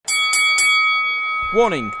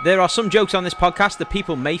Warning, there are some jokes on this podcast that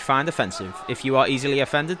people may find offensive. If you are easily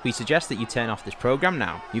offended, we suggest that you turn off this program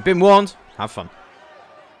now. You've been warned. Have fun.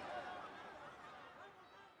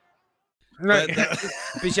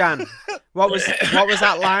 Bijan, what was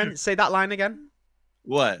that line? Say that line again.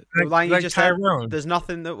 What? The line you just said. Tyrone. There's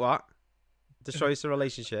nothing that what destroys the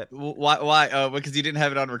relationship. Why? Oh, because you didn't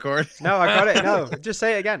have it on record? No, I got it. No, just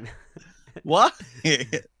say it again. What?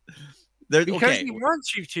 Because he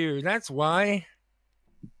wants you to. That's why.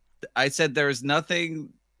 I said there's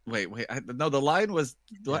nothing. Wait. No, the line was.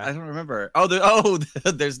 Yeah. I don't remember.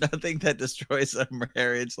 There's nothing that destroys a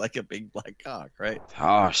marriage like a big black cock, right?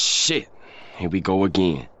 Oh shit. Here we go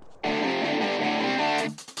again.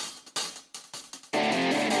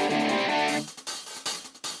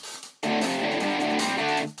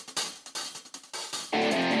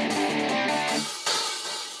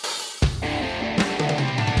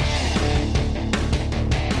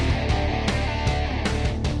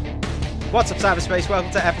 What's up, cyberspace? Welcome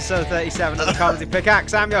to episode 37 of the Comedy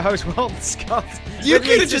Pickaxe. I'm your host, Walton Scott. You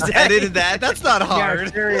could have just edited that. That's not hard.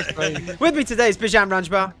 Yeah, seriously. With me today is Bijan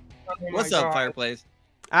Ranjbar What's up, Fireplace?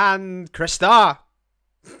 and Chris Starr.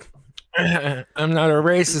 I'm not a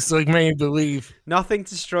racist like many believe. Nothing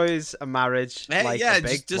destroys a marriage Hey, like yeah, a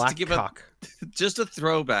big just black to give cock. Just a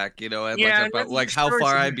throwback, and Yeah, about nothing how destroys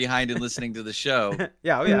far a I'm behind in listening to the show.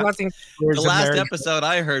 Yeah, oh yeah. Nothing The last episode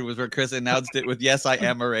I heard was where Chris announced it with "Yes, I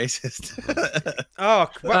am a racist." Oh,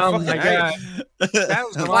 Oh my fucking god, A. that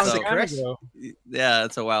was a long Classic time Chris. ago. Yeah,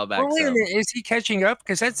 that's a while back. Well, wait a so. minute, is he catching up?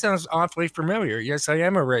 Because that sounds awfully familiar. Yes, I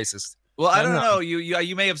am a racist. Well, I I'm don't not. know.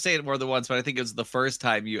 You may have said it more than once, but I think it was the first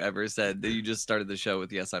time you ever said that you just started the show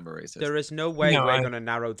with "Yes, I'm a racist." There is no way No, we're I- going to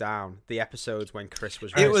narrow down the episodes when Chris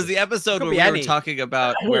was It was racist. the episode Could where be we any. were talking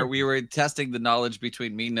about where we were testing the knowledge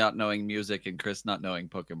between me not knowing music and Chris not knowing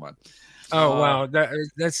Pokemon. Oh wow,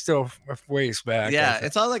 that's still a ways back. Yeah,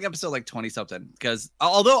 it's all like episode like 20 something. Because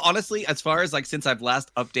although honestly, as far as like since I've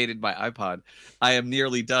last updated my iPod, I am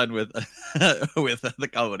nearly done with with the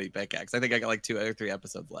Comedy Pickaxe. I think I got like 2 or 3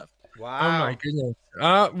 episodes left. Wow. Oh my goodness.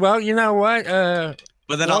 Well, you know what? But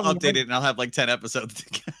then Well, I'll update it and I'll have like 10 episodes.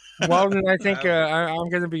 Walden, I think I'm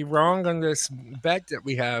going to be wrong on this bet that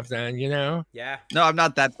we have. Then Yeah. No, I'm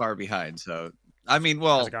not that far behind. So I mean, How's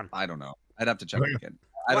well, it going? I don't know. I'd have to check it again.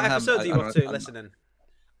 I What don't have- episodes I- are you I up don't- to listening?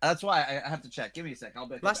 That's why I have to check. Give me a sec. I'll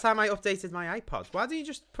bet. Last time I updated my iPod, why don't you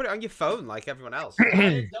just put it on your phone like everyone else?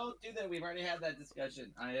 Don't do that. We've already had that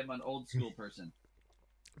discussion. I am an old school person.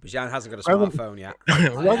 Bijan hasn't got a I would- smartphone yet.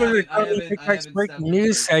 Welcome to the I haven't- Comedy I Pickaxe haven't Breaking settled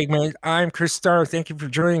News it. segment. I'm Chris Starr. Thank you for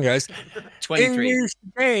joining us. In 23. news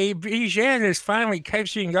today, Bijan is finally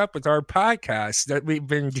catching up with our podcast that we've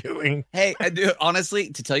been doing. Hey, I do honestly,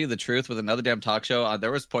 to tell you the truth, with another damn talk show,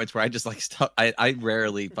 there was points where I just like stop. I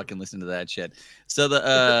rarely fucking listen to that shit. So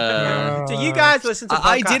Do you guys listen to podcasts?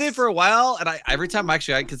 I did it for a while, and every time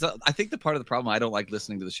because I think the part of the problem I don't like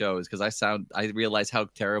listening to the show is because I realize how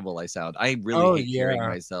terrible I sound. I really hate hearing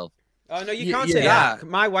myself. Oh no, you Yeah, can't say yeah. that.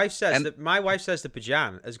 My wife says And- that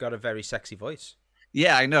Bijan has got a very sexy voice.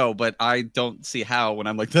 Yeah, I know, but I don't see how when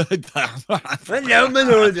I'm like when When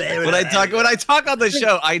I talk on the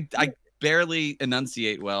show, I barely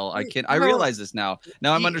enunciate well. I No. realize this now.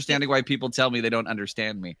 Now I'm You- understanding why people tell me they don't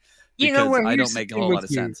understand me. You know Because what? I Here's don't the make a thing whole lot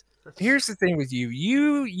with of you. sense. Here's the thing with you.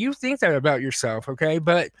 You think that about yourself, okay?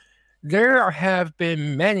 But there have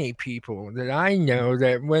been many people that I know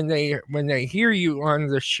that when they hear you on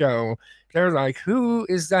the show, they're like, "Who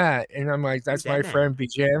is that?" And I'm like, "That's Who's my that? friend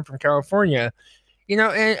Bijan from California."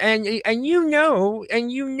 And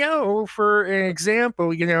you know, for an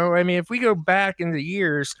example, I mean, if we go back in the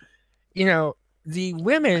years, the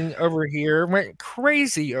women over here went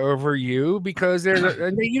crazy over you because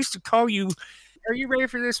and they used to call you. Are you ready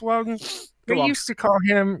for this, Walden? They Go on. used to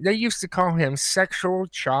call him sexual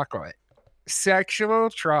chocolate. Sexual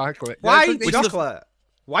chocolate. That's White what they- chocolate.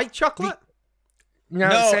 White chocolate? No,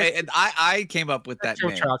 No, sex- and I came up with that sexual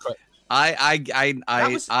name. chocolate.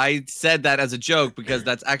 I said that as a joke because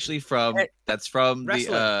that's actually from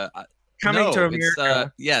Wrestling. Coming to it's,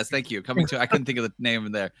 America. yes, thank you. Coming to I couldn't think of the name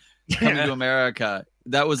in there. Coming to America.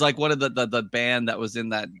 That was like one of the band that was in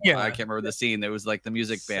that. Yeah. I can't remember the scene. There was like the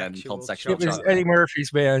music band Sexual called Sexual It was Chocolate. Eddie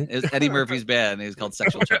Murphy's band. It was Eddie Murphy's band. It was called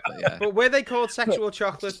Sexual Chocolate. Yeah. But were they called sexual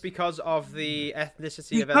chocolates because of the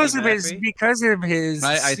ethnicity Because of of Eddie his, Murphy? because of his.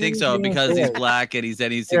 I think so soothing because he's voice. black and he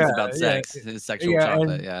sings Yeah, about yeah. sex. His sexual Yeah, chocolate.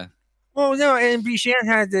 and- Yeah. Well, no, and Bijan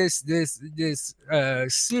had this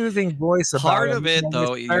soothing voice about Part him. of it, He was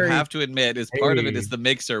though, you very- have to admit, is part of it Hey. is the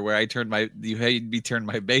mixer where I turned my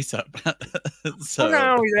bass up. So Well,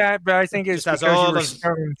 not only that, but I think it's Just has because all you were the-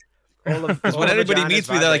 stoned. All of- because all when the anybody vaginas meets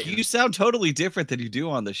me, they're like, vibrating. "You sound totally different than you do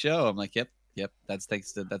on the show." I'm like, "Yep, Yep, that's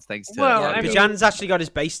thanks to Well, yeah, I mean- Bajan's actually got his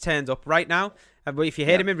bass turned up right now. But if you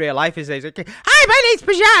hear him in real life, he's like, "Hi, my name's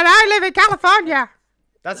Bajan. I live in California."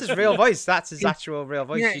 That's his real voice. That's his actual real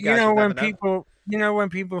voice. Yeah, You you guys know would when never know. people, when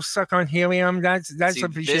people suck on helium, that's See,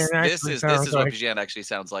 what Bijan this is sounds what like. Bijan actually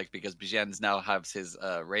sounds like, because Bijan now has his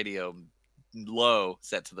radio low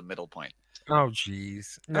set to the middle point. Oh,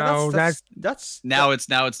 jeez. Oh, No, that's Now it's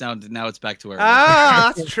back to where it was.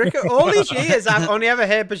 ah, that's tricky. All these years, I've only ever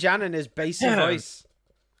heard Bajan in his bassy voice.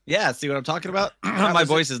 Yeah, see what I'm talking about? My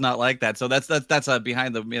voice is not like that, so that's a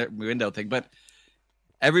behind the window thing. But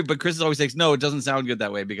Chris always thinks, no, it doesn't sound good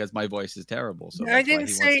that way because my voice is terrible. So I that's why didn't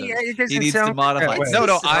say it doesn't he needs to sound modify. that way.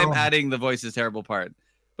 No, I'm So- adding the voice is terrible part.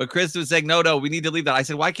 But Chris was saying, no, we need to leave that. I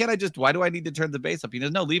said, why do I need to turn the bass up? He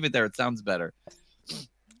goes, no, leave it there. It sounds better.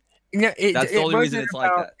 Yeah, That's the only reason it's like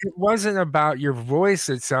that. It wasn't about your voice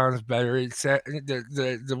that sounds better. It's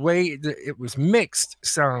the way that it was mixed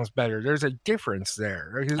sounds better. There's a difference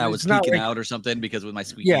there. I was It's not speaking like- out or something because with my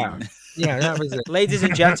squeaking. Yeah. Yeah, that was it. Ladies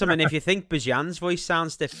and gentlemen, if you think Bajan's voice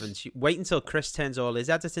sounds different, wait until Chris turns all his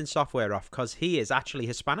editing software off, because he is actually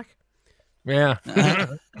Hispanic. Yeah.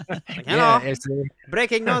 Hello. Yeah, it's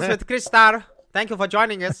Breaking news with Chris Starr. Thank you for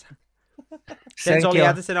joining us. Turns all the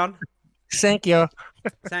editing on. Thank you.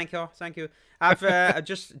 Thank you. I've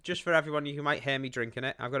just for everyone who might hear me drinking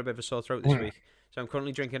it, I've got a bit of a sore throat this week, so I'm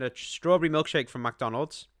currently drinking a strawberry milkshake from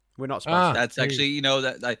McDonald's. We're not sponsored. That's actually, There's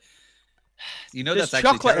that's actually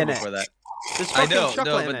chocolate in terrible it. for that. There's I fucking know,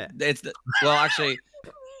 chocolate in but it. actually,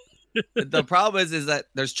 the problem is that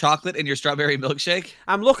there's chocolate in your strawberry milkshake.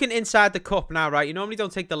 I'm looking inside the cup now, right? You normally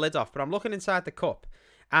don't take the lid off, but I'm looking inside the cup,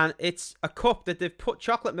 and it's a cup that they've put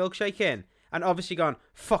chocolate milkshake in, and obviously gone,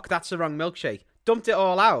 fuck, that's the wrong milkshake. Dumped it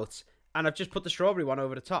all out, and I've just put the strawberry one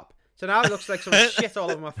over the top. So now it looks like some shit all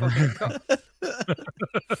over my fucking cup.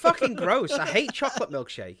 Fucking gross. I hate chocolate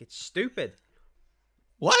milkshake. It's stupid.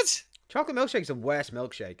 What? Chocolate milkshake's the worst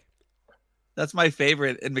milkshake. That's my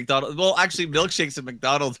favorite in McDonald's. Well, actually, milkshakes at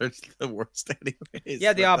McDonald's are the worst anyways.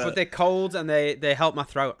 Yeah, they are, but they're cold and they help my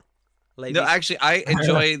throat. Ladies. No, actually, I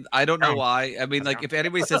enjoy. I don't know why. I mean, like, if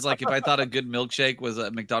anybody says like, if I thought a good milkshake was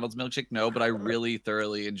a McDonald's milkshake, no, but I really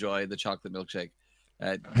thoroughly enjoy the chocolate milkshake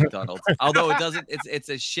at McDonald's. Although it doesn't, it's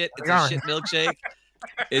a shit milkshake.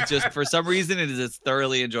 It's just, for some reason, it's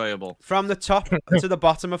thoroughly enjoyable. From the top to the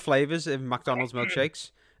bottom of flavors in McDonald's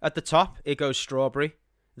milkshakes, at the top it goes strawberry,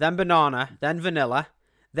 then banana, then vanilla,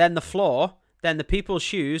 then the floor, then the people's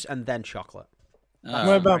shoes, and then chocolate.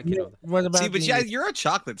 What about See, but yeah, you're a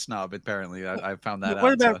chocolate snob. Apparently, I found that out.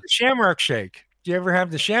 What about the Shamrock Shake? Do you ever have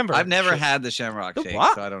the Shamrock? I've never Shake? had the Shamrock The Shake,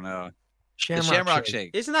 what? so I don't know. Shamrock, The Shamrock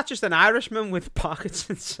Shake. Isn't that just an Irishman with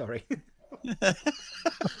Parkinson's? Sorry.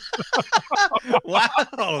 Wow,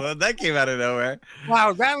 that came out of nowhere.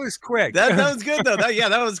 Wow, that was quick. That was good though.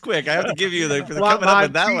 That was quick. I have to give you for Well, coming up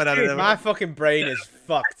with that one out of nowhere. My fucking brain is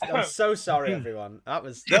fucked. I'm so sorry, everyone. That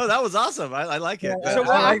was No, that was awesome. I like it. Yeah, So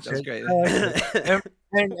what- That's great.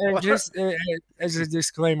 And just as a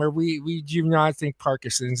disclaimer, we do not think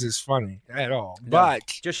Parkinson's is funny at all. No, But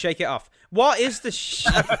just shake it off. What is the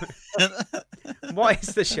what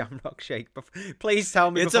is the Shamrock Shake? Please tell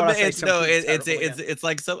me. It's before I say it's something terrible again. it's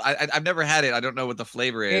like so. I've never had it. I don't know what the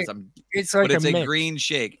flavor is. it's like But it's a mint. green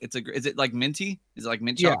shake. Is it like minty? Is it like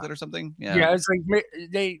mint Yeah. chocolate or something? Yeah, it's like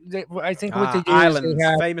they I think what they do Ireland, is they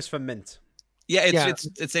have, famous for mint. Yeah, Yeah.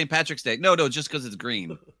 it's St. Patrick's Day. No, just because it's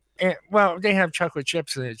green. well, they have chocolate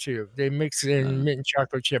chips in it too. They mix it in mint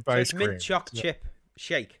chocolate chip So ice it's cream. mint choc chip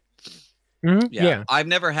shake. Mhm, Yeah. yeah, I've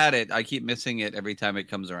never had it. I keep missing it every time it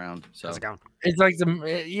comes around. So How's it going? it's like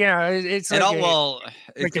it's and like all, well,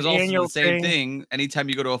 it's like an also annual the same thing. thing. Anytime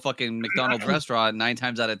you go to a fucking McDonald's restaurant, 9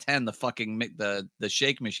 times out of 10, the fucking the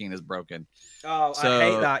shake machine is broken. Oh, I So-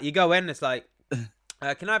 hate that. You go in, it's like, can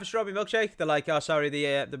I have a strawberry milkshake? They're like, oh, sorry,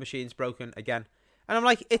 the machine's broken again. And I'm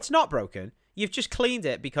like, it's not broken. You've just cleaned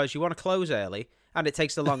it because you want to close early, and it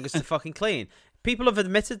takes the longest to fucking clean. People have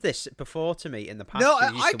admitted this before to me in the past. No,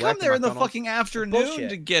 who used I to come work there in the McDonald's. fucking afternoon bullshit.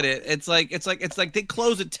 to get it. It's like they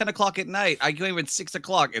close at 10 o'clock at night. I go in at 6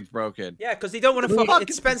 o'clock. It's broken. Yeah, because they don't want to. Fuck.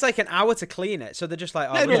 It spends like an hour to clean it, so they're just like,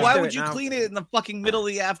 oh, Yeah, we'll but why just do would it you now. clean it in the fucking middle of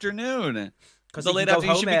the afternoon? Because The late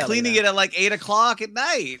afternoon, you should be cleaning it at like 8 o'clock at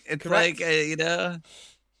night. It's Correct. like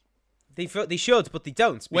They should, but they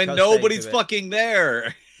don't. when because nobody's they do it. fucking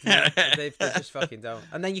there. Yeah, they just fucking don't.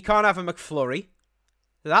 And then you can't have a McFlurry.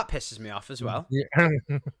 That pisses me off as well. Yeah.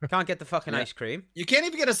 Can't get the fucking Yeah. ice cream. You can't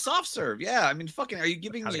even get a soft serve. Yeah, I mean, fucking, are you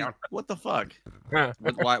giving How's it me going? what the fuck? Yeah.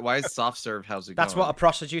 Why is soft serve? How's it That's going? what a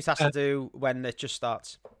prostitute has to do when it just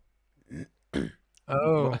starts.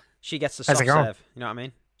 Oh, She gets the How's soft it going? serve. You know what I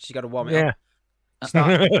mean? She's got to warm it yeah. up.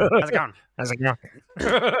 Start. How's it going? How's it going?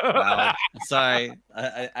 Wow. Sorry,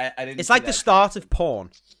 I didn't. It's see like the that. start of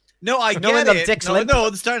porn. No, I know when get the it. dick's No, limp? no,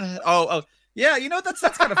 the start. Oh, yeah. You know what? That's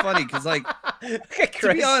kind of funny because like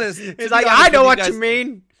to be honest, he's like, I know what you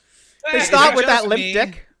mean. They Is start it with that just limp me?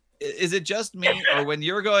 dick. Is it just me, or when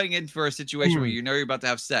you're going in for a situation where you know you're about to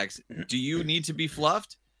have sex, do you need to be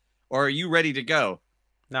fluffed, or are you ready to go?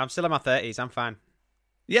 No, I'm still in my 30s. I'm fine.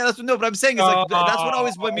 Yeah, that's no, but I'm saying is like that's what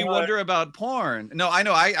always made me wonder about porn. No, I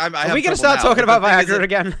know. I Are we gonna start talking about Viagra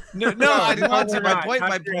again? No, I didn't want to. we're not.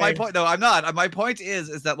 My point. No, I'm not. My point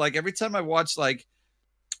is that like every time I watch like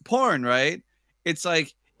porn, right? It's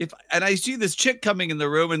like and I see this chick coming in the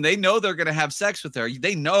room and they know they're gonna have sex with her.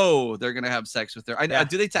 They know they're gonna have sex with her. I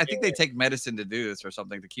think they take medicine to do this or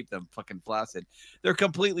something to keep them fucking flaccid. They're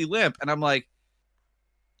completely limp, and I'm like,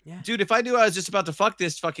 yeah, dude, if I knew I was just about to fuck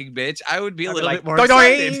this fucking bitch, I would be a little like, bit more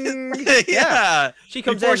doing. excited. Yeah. She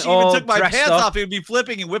comes Before in she even all took my dressed pants up. off, it would be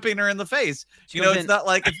flipping and whipping her in the face. She You know, comes it's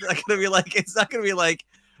not gonna be like,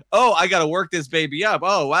 oh, I gotta work this baby up.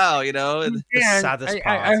 Oh wow, you know. The Man, saddest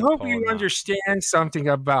part I of hope porn, you though. understand something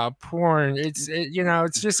about porn. It's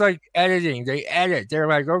it's just like editing. They edit. They're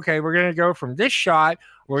like, okay, we're gonna go from this shot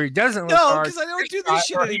where he doesn't look No, hard. because I don't do this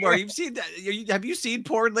shit anymore. You've seen that? Have you seen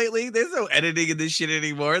porn lately? There's no editing in this shit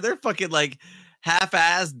anymore. They're fucking like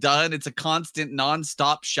half-ass done. It's a constant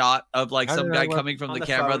non-stop shot of like I some don't guy know coming from on the the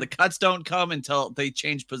camera. phone. The cuts don't come until they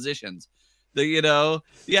change positions.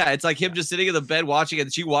 It's like him just sitting in the bed watching it.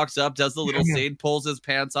 And she walks up, does the little scene, pulls his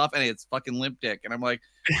pants off, and it's fucking limp dick. And I'm like,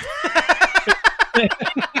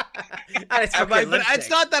 And it's, but it's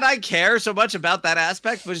not that I care so much about that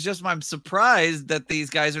aspect, but it's just I'm surprised that these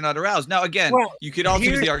guys are not aroused. Now, again, Well, you could also use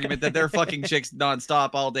here's- the argument that they're fucking chicks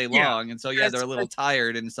nonstop all day Yeah, long, and so that's- they're a little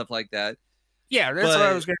tired and stuff like that. Yeah, that's what I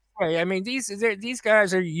But- was going to say. I mean, these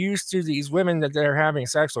guys are used to these women that they're having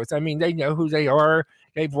sex with. I mean, they know who they are.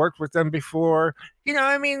 They've worked with them before. You know,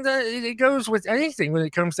 I mean, it goes with anything when it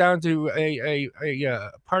comes down to a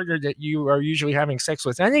partner that you are usually having sex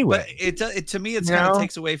with But anyway. it to me, it You kind of know?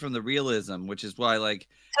 takes away from the realism, which is why, like,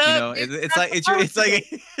 it's that's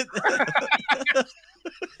like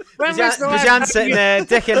When was the last Bajan's time sitting you- there,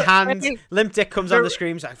 dick in hand. mean, Limp dick comes on the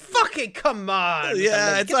screen. He's like, fucking come on.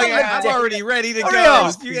 yeah, it's Get like the limp I'm dick. already ready to Hurry go.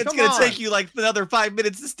 up. It's Come gonna on. take you like another 5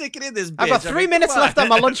 minutes to stick it in this bitch. I've got I 3 mean, minutes come left on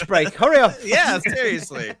my lunch break. Hurry up. Yeah,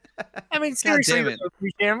 seriously. I mean, damn seriously, it.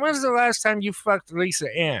 when was the last time you fucked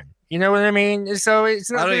Lisa Ann? You know what I mean? So it's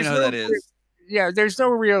not. I don't even there's know who no that is. Yeah, there's no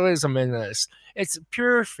realism in this. It's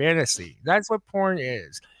pure fantasy. That's what porn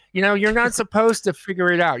is. You know, you're not supposed to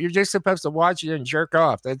figure it out. You're just supposed to watch it and jerk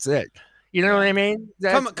off. That's it. You know what I mean?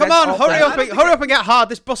 Come That's on, all hurry that- up, hurry up and get hard.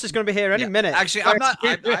 This bus is going to be here any Yeah, minute. Actually, I'm not.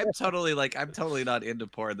 I'm totally not into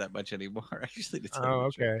porn that much anymore. Actually, to tell you Oh,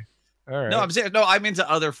 the truth. okay. All right. No, I'm saying no. I'm into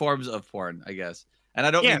other forms of porn, I guess, and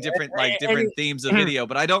I don't Yeah, mean different and- different themes of video,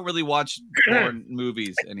 but I don't really watch porn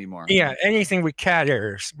movies anymore. Yeah, anything with cat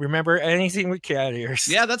ears. Remember anything with cat ears?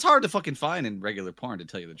 Yeah, that's hard to fucking find in regular porn, to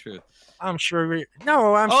tell you the truth. I'm sure.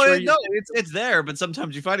 No, I'm Oh sure. no, it's there, but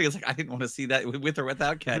sometimes you find it. It's like I didn't want to see that with or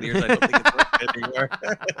without cat ears. I don't think it's worth it anymore.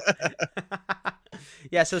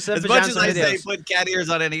 Yeah, so send As much Bajan as some I say videos. put cat ears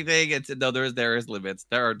on anything, it's no. There is limits.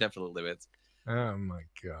 There are definitely limits. Oh my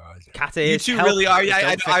god. Cat You ears. two help, really are. but Yeah,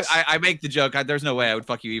 don't fix. I make the joke. There's no way I would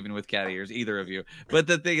fuck you even with cat ears, either of you. But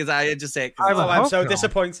the thing is, I just say, I Oh, would I'm hope so not.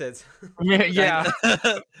 disappointed. Yeah.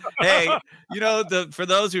 Hey, you know, for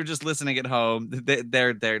those who are just listening at home,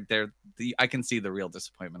 I can see the real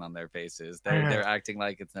disappointment on their faces. They're acting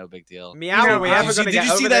like it's no big deal. Meow, You know, are we did ever Did going to you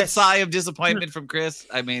get see over that this? sigh of disappointment from Chris?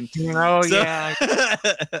 I mean, Oh so- yeah.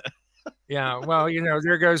 Yeah. Well, you know,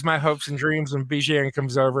 there goes my hopes and dreams when Bijan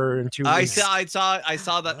comes over in 2 I weeks. saw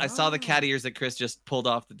the cat ears that Chris just pulled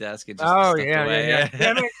off the desk and just Oh stuffed yeah, away. yeah.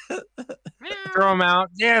 Damn it. Throw them out.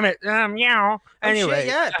 Damn it. Meow. Oh, Anyway. shit,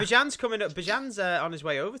 yeah, Bajan's coming up. Bajan's on his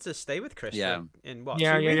way over to stay with Chris. Yeah. In what?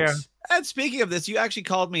 Yeah, 2 yeah, weeks? And speaking of this, you actually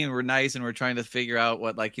called me and were nice and were trying to figure out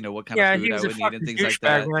what what kind Yeah, of he food I was a would need fucking and things like douchebag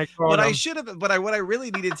that. when I called But I him. should have. What I really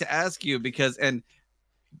needed to ask you and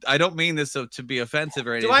I don't mean this to be offensive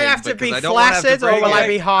or anything. Do I have to because be I don't wanna have to flaccid or bring will I it-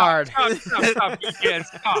 be hard? Stop. Yeah,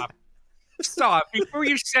 stop. Stop. Before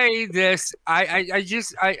you say this,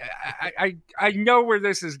 I know where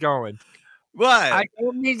this is going. What? I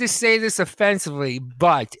don't mean to say this offensively,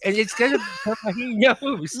 but and it's gonna he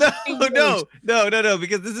knows. He knows. No,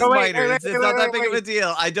 because this is No, wait, minor. wait, It's wait, not that wait, big of a wait.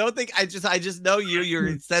 deal. I don't think I just know you.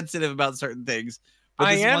 You're sensitive about certain things. But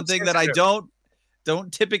I this is am one thing that I sensitive.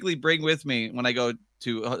 don't typically bring with me when I go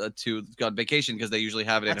to go on vacation because they usually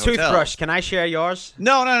have it A in hotels. toothbrush. Can I share yours?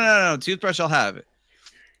 No. Toothbrush, I'll have it.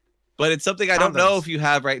 But it's something I don't know Condoms. if you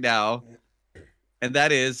have right now, and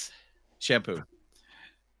that is shampoo.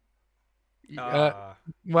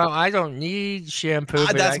 Well, I don't need shampoo.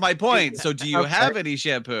 But That's my point. So do you have any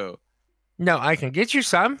shampoo? No, I can get you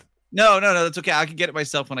some. No, that's okay. I can get it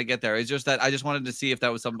myself when I get there. It's just that I just wanted to see if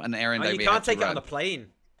that was an errand. You can't take it on the plane.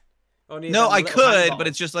 No, I could, but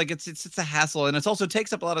it's just like it's a hassle, and it also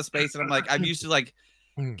takes up a lot of space. And I'm like, I'm used to like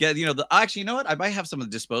get actually, you know what? I might have some of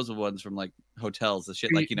the disposable ones from like hotels, the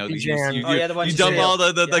shit like you dump all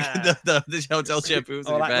the hotel shampoos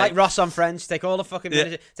in your bag. Like Ross on Friends, take all the fucking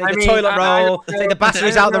take the toilet roll, take the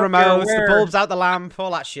batteries out the remotes, the bulbs out the lamp,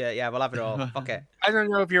 all that shit. Yeah, we'll have it all. Okay. I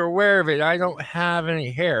don't know if you're aware of it. I don't have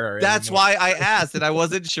any hair. That's why I asked, and I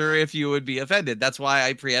wasn't sure if you would be offended. That's why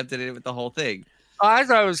I preempted it with the whole thing. I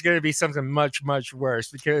thought it was going to be something much, much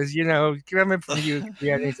worse because, coming from you,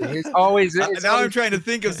 it's always. Now I'm trying to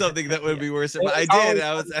think of something that would be worse. But I did.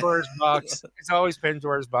 Pandora's box. It's always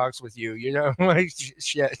Pandora's box with you, like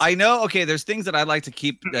shit. I know. Okay, there's things that I like to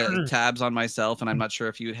keep tabs on myself, and I'm not sure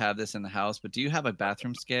if you would have this in the house, but do you have a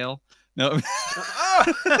bathroom scale? No.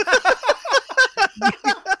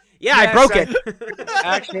 Yeah, I broke it.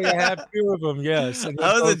 Actually, I have 2 of them, yes. That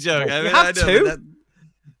was a joke. I have 2?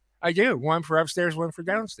 I do. One for upstairs, one for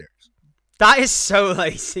downstairs. That is so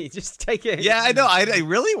lazy. Just take it. Yeah, I know. I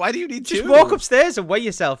really? Why do you need 2? Just walk upstairs and weigh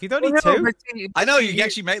yourself. You don't need 2. I know. You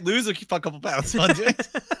actually might lose a couple pounds. Not a couple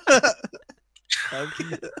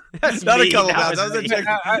pounds. That was a joke.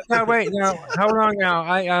 No, wait. No, hold on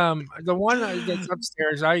now. The one that's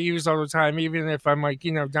upstairs, I use all the time, even if I'm like,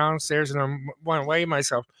 downstairs and I want to weigh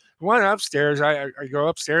myself. The one upstairs, I go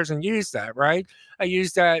upstairs and use that, right? I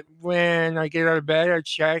use that when I get out of bed. I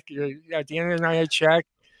check. At the end of the night, I check.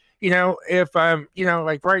 If I'm,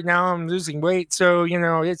 like right now, I'm losing weight, so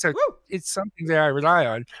it's something that I rely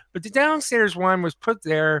on. But the downstairs one was put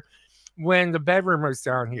there when the bedroom was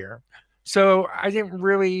down here, so I didn't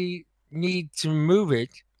really need to move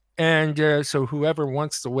it. And so whoever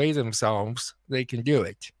wants to weigh themselves, they can do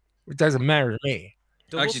it. It doesn't matter to me.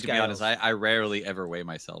 Actually, to be honest, I rarely ever weigh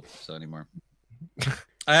myself anymore.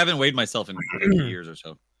 I haven't weighed myself in 50 years or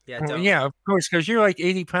so. Yeah, of course, because you're like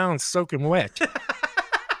 80 pounds soaking wet.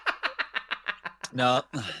 No,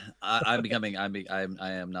 I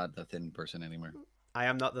am not the thin person anymore. I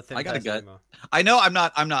am not the thin. I got a gut. Anymore. I know I'm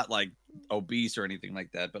not like obese or anything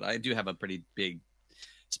like that, but I do have a pretty big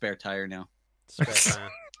spare tire now. Spare tire.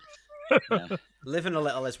 Yeah. Living a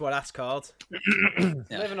little is what that's called. Yeah.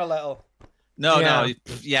 Living a little. No,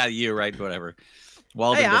 you're right. Whatever.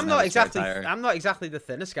 Walden I'm not exactly the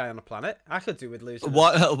thinnest guy on the planet. I could do with losing.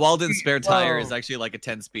 Walden's spare tire is actually like a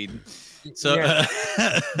 10-speed. So,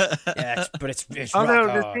 but it's. Although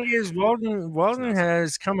the thing is, Walden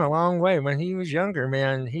has come a long way. When he was younger,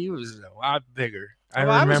 man, he was a lot bigger. I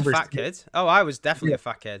remember. I was a fat kid. Oh, I was definitely a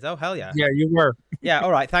fat kid. Oh, hell yeah. Yeah, you were. Yeah,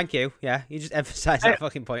 all right, thank you. Yeah, you just emphasize that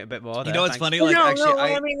fucking point a bit more. You know what's funny? Like,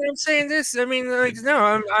 I'm saying this. I mean, like,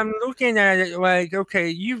 no, I'm looking at it like, okay,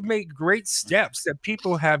 you've made great steps that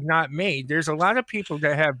people have not made. There's a lot of people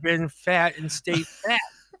that have been fat and stayed fat.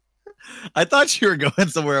 I thought you were going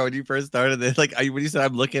somewhere when you first started it. Like when you said,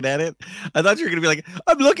 I'm looking at it, I thought you were going to be like,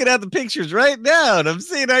 I'm looking at the pictures right now and I'm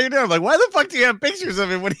seeing how you're doing. I'm like, why the fuck do you have pictures of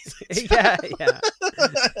him when he's Yeah.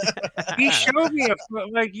 He showed me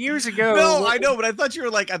like years ago. No, I know, but I thought you were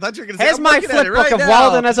going to say, here's my flip book of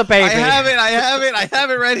Walden as a baby. I have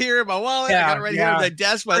it right here in my wallet. I got it right here on my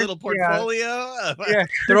desk, my little portfolio. Yeah.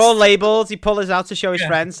 They're all labeled. He pulled us out to show his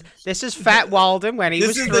friends. This is Fat Walden when he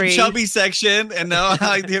was 3. This is the chubby section. And now,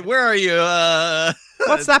 where are you?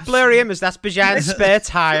 What's that blurry image? That's Bajan's spare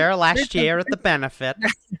tire last year at the benefit.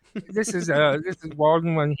 This is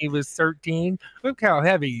Walden when he was 13. Look how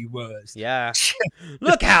heavy he was. Yeah.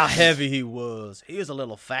 Look how heavy he was. He was a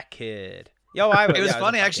little fat kid. It was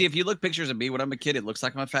funny actually. If you look pictures of me when I'm a kid, it looks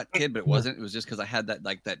like I'm a fat kid, but it wasn't. It was just because I had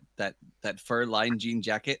that fur lined jean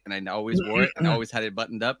jacket, and I always wore it, and I always had it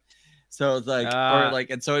buttoned up. So it's like,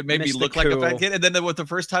 and so it made me look like a fat kid. And then the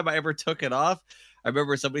first time I ever took it off, I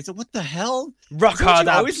remember somebody said, "What the hell? Rock hard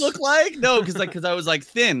abs. Always look like?" No, because I was like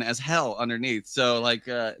thin as hell underneath. So like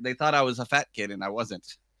they thought I was a fat kid, and I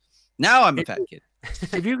wasn't. Now I'm a fat kid.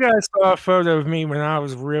 If you guys saw a photo of me when I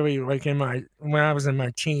was really like when I was in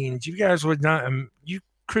my teens, you guys would not. You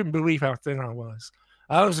couldn't believe how thin I was.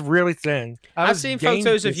 I was really thin. I've seen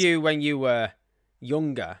photos of you when you were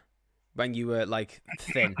younger, when you were like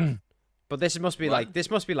thin. But this must be like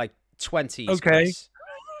 20s. Okay. Chris.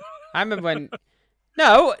 I remember when.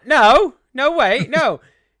 No, wait, no.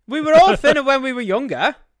 We were all thinner when we were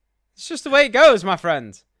younger. It's just the way it goes, my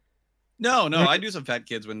friend. No, I knew some fat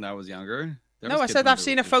kids when I was younger. I said I've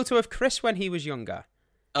seen a photo of Chris when he was younger.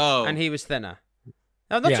 Oh. And he was thinner.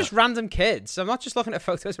 I'm not just random kids. I'm not just looking at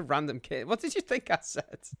photos of random kids. What did you think I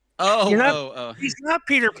said? He's not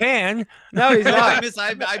Peter Pan. No, he's not.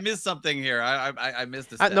 I missed something here. I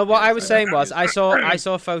missed this. No, what I was saying was I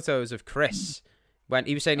saw photos of Chris when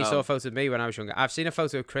he was saying he saw a photo of me when I was younger. I've seen a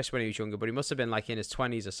photo of Chris when he was younger, but he must have been like in his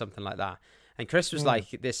 20s or something like that. And Chris was like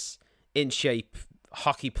this in shape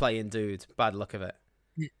hockey playing dude. Bad look of it.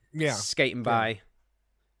 Yeah, skating by,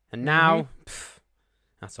 and now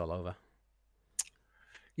that's all over.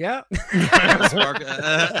 Yeah.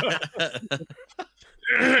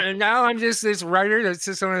 And now I'm just this writer that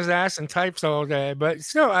sits on his ass and types all day. But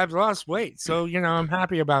still, I've lost weight, so I'm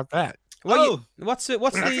happy about that. Well, what's the?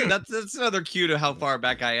 That's another cue to how far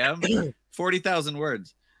back I am. 40,000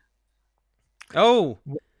 words. Oh,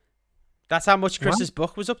 that's how much Chris's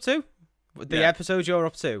book was up to. The episode you're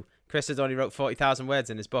up to. Chris has only wrote 40,000 words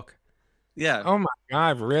in his book. Yeah. Oh my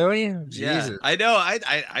God! Really? Jesus. Yeah. I know.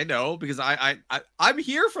 I know because I'm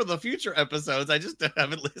here for the future episodes. I just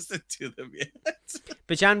haven't listened to them yet.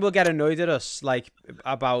 Bajan will get annoyed at us like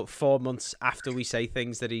about 4 months after we say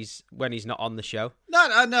things that when he's not on the show. No.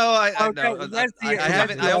 I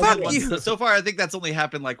haven't. I only once, so far. I think that's only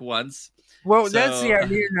happened like once. Well, that's the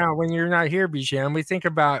idea now. When you're not here, Bijan, we think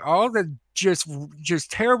about all the just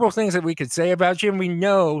terrible things that we could say about you, and we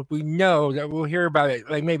know that we'll hear about it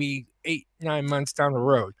like maybe 8-9 months down the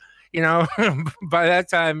road. By that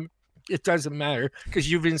time, it doesn't matter because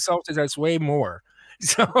you've insulted us way more.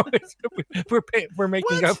 So we're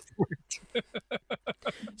making up for it.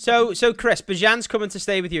 So Chris, Bajan's coming to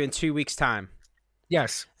stay with you in 2 weeks' time.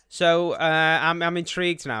 Yes. So I'm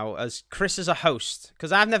intrigued now as Chris as a host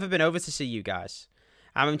because I've never been over to see you guys.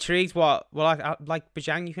 I'm intrigued. Like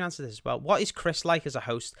Bajang, you can answer this as well. What is Chris like as a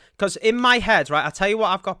host? Because in my head, right, I'll tell you what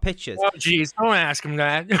I've got pictured. Oh, geez, don't ask him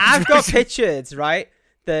that. I've got pictured, right,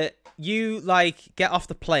 that you like get off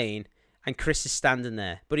the plane and Chris is standing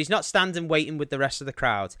there, but he's not standing waiting with the rest of the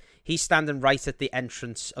crowd. He's standing right at the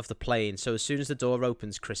entrance of the plane. So as soon as the door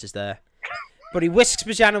opens, Chris is there. But he whisks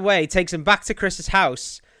Bajan away, takes him back to Chris's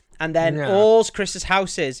house. And then all Chris's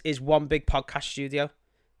house is one big podcast studio.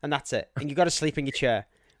 And that's it. And you got to sleep in your chair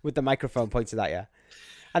with the microphone pointed at you.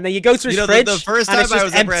 And then you go to his fridge. The first time I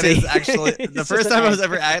was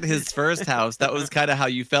ever at his first house, that was kind of how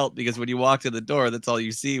you felt because when you walked in the door, that's all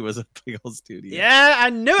you see was a big old studio. Yeah, I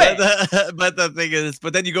knew it. But the thing is,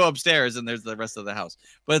 then you go upstairs and there's the rest of the house.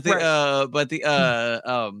 But but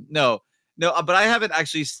I haven't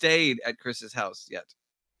actually stayed at Chris's house yet.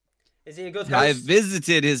 Is he a good host? I've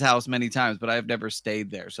visited his house many times, but I've never stayed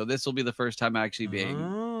there. So this will be the first time actually being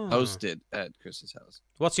hosted at Chris's house.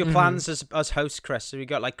 What's your plans as host, Chris? Have you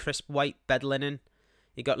got like crisp white bed linen?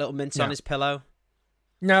 You got little mints on his pillow?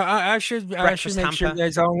 No, I should make sure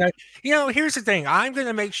there's all that. Here's the thing. I'm going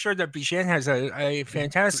to make sure that Bijan has a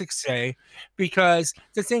fantastic say because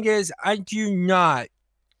the thing is, I do not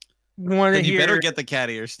want to hear. You better get the cat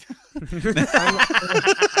ears.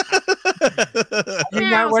 I do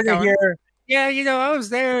not want to hear. Yeah, I was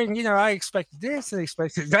there, and I expected this, and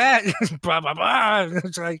expected that, blah blah blah.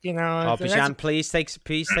 It's like, Oh, Bijan, please take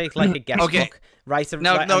like a guest book. Right. I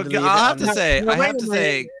have to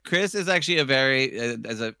say, Chris is actually a very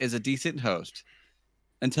is a decent host.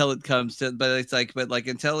 Until it comes to, until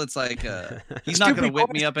it's like, he's not going to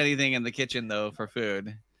whip me up anything in the kitchen though for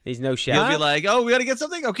food. He's no chef. He'll be like, "Oh, we got to get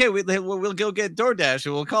something. Okay, we'll go get DoorDash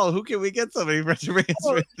and we'll call. Who can we get somebody for?"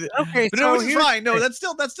 Okay, but no, it's fine. No, that's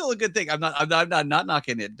still a good thing. I'm not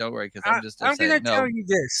knocking it. Don't worry, because I'm going to tell you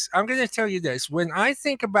this. I'm going to tell you this. When I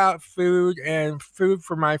think about food and food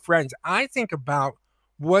for my friends, I think about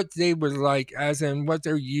what they would like, as in what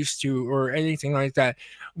they're used to, or anything like that.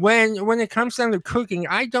 When it comes down to cooking,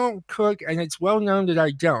 I don't cook, and it's well known that I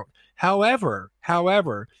don't. However,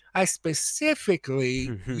 I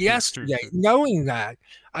specifically yesterday, knowing that,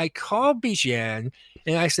 I called Bijan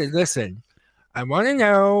and I said, "Listen, I want to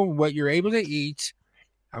know what you're able to eat.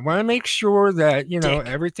 I want to make sure that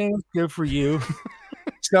everything is good for you.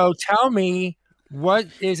 So tell me, what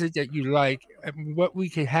is it that you like, and what we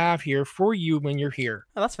can have here for you when you're here?"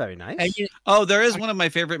 Oh, that's very nice. There is one of my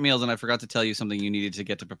favorite meals, and I forgot to tell you something you needed to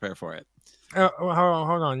get to prepare for it. Hold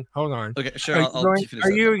on. Okay, sure.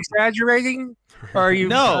 Are you exaggerating? Or are you?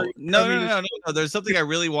 No. There's something I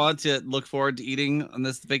really want to look forward to eating on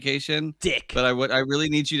this vacation. Dick. But what I really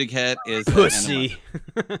need you to get is pussy.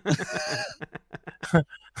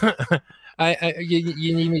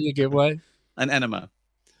 You need me to get what? An enema.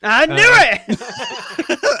 I knew it.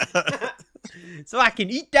 So I can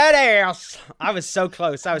eat that ass. I was so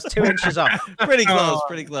close. I was 2 inches off. Pretty close.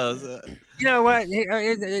 You know what?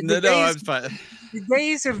 I'm fine. the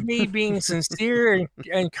days of me being sincere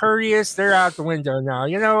and courteous, they're out the window now.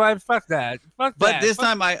 You know what? Fuck that. Fuck But that. this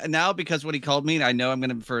time because when he called me, I know I'm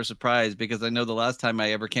going to for a surprise because I know the last time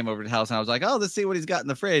I ever came over to the house and I was like, oh, let's see what he's got in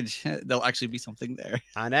the fridge. There'll actually be something there.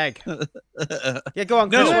 An egg. Yeah, go on,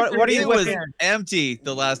 Chris. No, what are you it was whipping? empty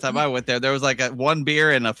the last time I went there. There was like one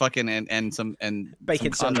beer and a fucking and some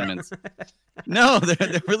Bacon some soda. condiments. No,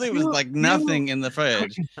 there really was like nothing in the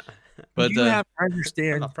fridge. But you have to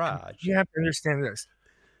understand. You have to understand this.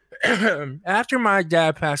 After my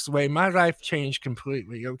dad passed away, my life changed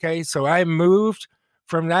completely. Okay, so I moved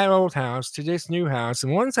from that old house to this new house,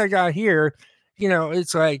 and once I got here, you know,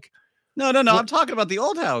 it's like no. I'm talking about the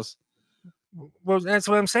old house. Well, that's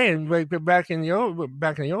what I'm saying. Like back in the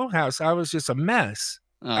old house, I was just a mess.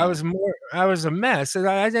 Oh. I was a mess, and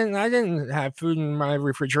I didn't have food in my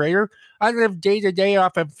refrigerator. I lived day to day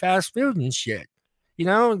off of fast food and shit. You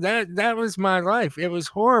know, that was my life. It was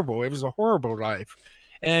horrible. It was a horrible life,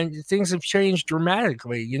 and things have changed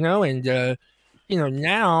dramatically. You know, and you know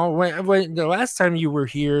now when the last time you were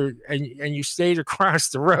here and you stayed across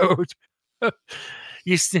the road.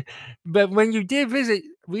 But when you did visit,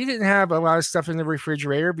 we didn't have a lot of stuff in the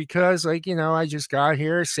refrigerator because, like, you know, I just got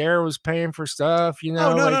here. Sarah was paying for stuff, you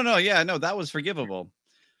know. Oh, no. Yeah, no, that was forgivable.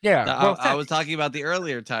 Yeah. Well, I was talking about the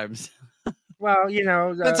earlier times. Well, you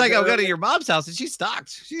know. It's like I'll go to your mom's house and she's stocked.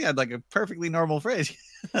 She had like a perfectly normal fridge.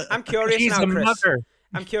 I'm curious She's now, a Chris. mother.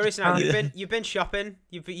 I'm curious now. You've been shopping.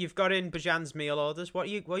 You've got in Bajan's meal orders. What are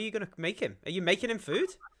you going to make him? Are you making him food?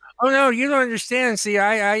 Oh no, you don't understand. See,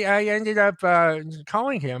 I ended up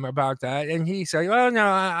calling him about that, and he said, "Oh no,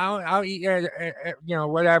 I'll eat, you know,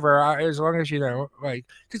 whatever, as long as you know, like."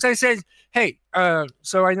 Because I said, "Hey,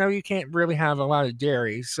 so I know you can't really have a lot of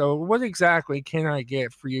dairy. So what exactly can I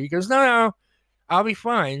get for you?" He goes, "No, I'll be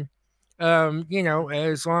fine. You know,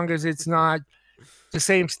 as long as it's not the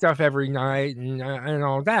same stuff every night and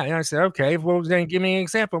all that." And I said, "Okay, well then give me an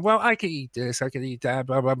example." "Well, I could eat this, I could eat that,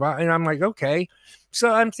 blah blah blah." And I'm like, "Okay." So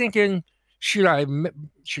I'm thinking, should I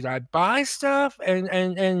buy stuff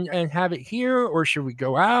and have it here, or should we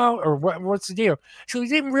go out, or what's the deal? So he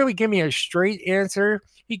didn't really give me a straight answer.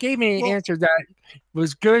 He gave me an answer that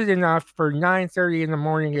was good enough for 9:30 in the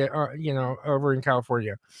morning, you know, over in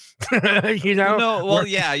California. You know? No, well,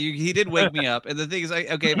 yeah, he did wake me up. And the thing is,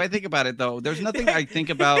 okay, if I think about it though, there's nothing I think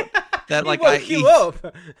about that like woke you up.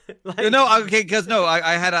 Like, no, okay, because no,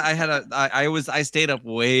 I stayed up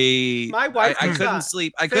way. My wife, I couldn't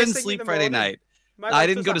sleep. I couldn't sleep Friday night. I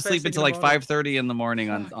didn't go to sleep until like 5:30 in the morning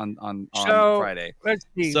on Friday. Let's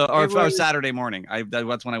see. So or Saturday morning.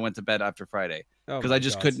 That's when I went to bed after Friday because I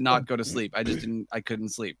just could not go to sleep. I couldn't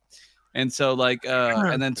sleep. And so like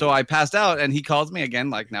and then so I passed out and he calls me again,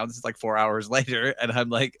 like now this is like 4 hours later, and I'm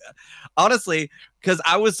like, honestly, because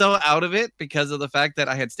I was so out of it because of the fact that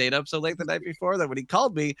I had stayed up so late the night before that when he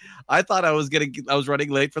called me, I thought I was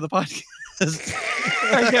running late for the podcast.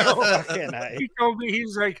 I know. He told me, he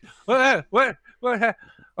was like, what? Like,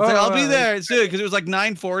 I'll be there soon, because it was like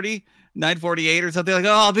 9:40, 9:48 or something. Like,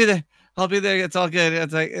 oh, I'll be there. It's all good.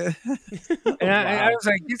 It's like, and I was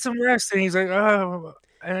like, get some rest. And he's like, oh,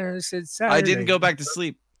 and I said, Saturday. I didn't go back to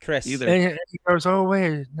sleep, Chris. Either. And he goes, oh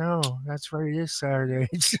wait, no, that's right. It is Saturday.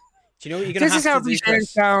 Do you know what you're gonna This have is to how do, Bijan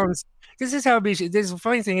Chris? sounds. This is how Bijan. The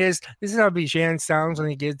funny thing is, this is how Bijan sounds when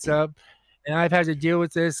he gets up. And I've had to deal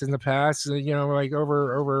with this in the past, you know, like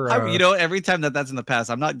over. You know, every time that's in the past,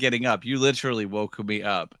 I'm not getting up. You literally woke me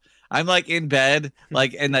up. I'm like in bed,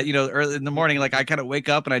 like, and that, you know, early in the morning, like I kind of wake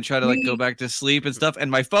up and I try to like go back to sleep and stuff, and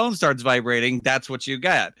my phone starts vibrating. That's what you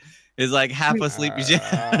got. Is like half asleep. So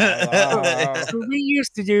we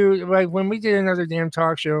used to do, like, when we did another damn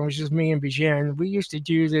talk show, it was just me and Bijan. We used to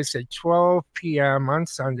do this at 12 p.m. on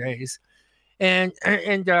Sundays, and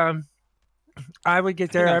I would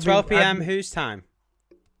get there. 12 p.m. Whose time?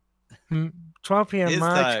 12 p.m. His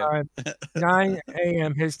my time, 9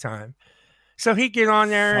 a.m. his time. So he'd get on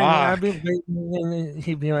there and I'd be waiting, and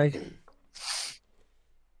he'd be like,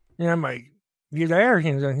 and I'm like, you there?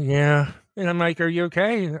 He's like, yeah. And I'm like, are you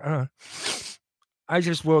okay? I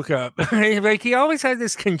just woke up. Like, he always had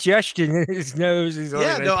this congestion in his nose.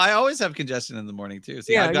 Yeah, no, I always have congestion in the morning too.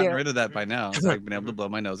 See, I've gotten rid of that by now. So I've been able to blow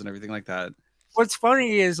my nose and everything like that. What's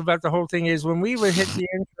funny is about the whole thing is when we would hit the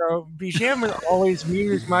intro, Bijan would always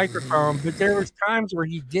mute his microphone, but there was times where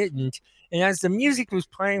he didn't. And as the music was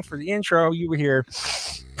playing for the intro, you would hear.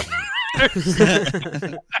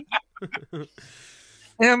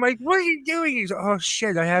 And I'm like, what are you doing? He's, oh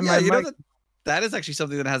shit, I have my mic. That is actually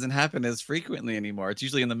something that hasn't happened as frequently anymore. It's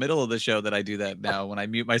usually in the middle of the show that I do that now. When I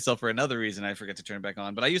mute myself for another reason, I forget to turn it back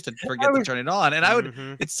on. But I used to forget to turn it on, and I would.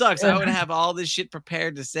 It sucks. I would have all this shit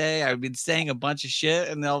prepared to say. I would be saying a bunch of shit,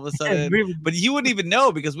 and all of a sudden, but you wouldn't even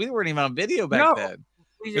know because we weren't even on video back then.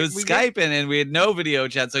 It was Skyping, and we had no video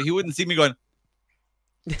chat, so he wouldn't see me going.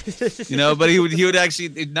 But he would actually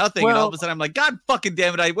do nothing, and all of a sudden I'm like, God fucking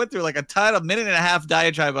damn it! I went through like a minute and a half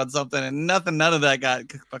diatribe on something, and none of that got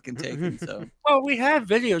fucking taken. So we had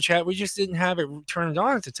video chat, we just didn't have it turned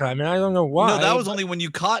on at the time, and I don't know why. No, that was only when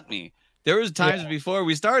you caught me. There was times before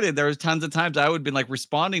we started. There was tons of times I would be like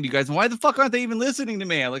responding to you guys, and why the fuck aren't they even listening to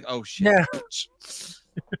me? I'm like, oh shit. Yeah.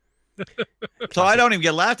 So I don't even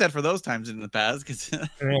get laughed at for those times in the past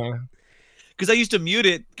because I used to mute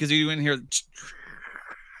it because you didn't hear.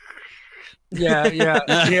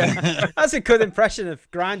 Yeah. That's a good impression of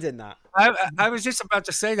grinding that. I was just about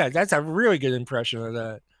to say that. That's a really good impression of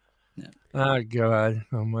that. Yeah. Oh God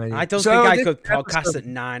Almighty! I don't think I could podcast at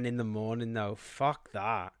 9 a.m. though. Fuck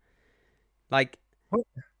that. Like,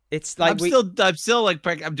 it's like I'm still like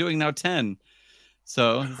I'm doing now 10.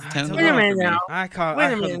 So 10. Wait a minute now. I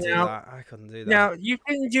couldn't do that. I couldn't do that. Now you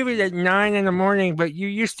didn't do it at 9 a.m, but you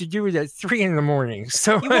used to do it at 3 a.m.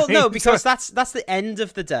 So no, because that's the end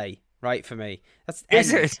of the day. Right, for me, that's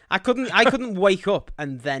I couldn't wake up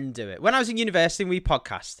and then do it. When I was in university, we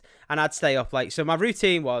podcast, and I'd stay up so my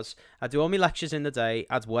routine was I'd do all my lectures in the day,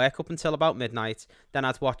 I'd work up until about midnight, then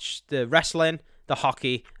I'd watch the wrestling, the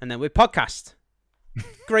hockey, and then we'd podcast.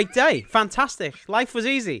 Great day, fantastic. Life was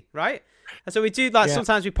easy, right? And so we do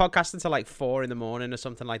sometimes we podcast until like 4 a.m. or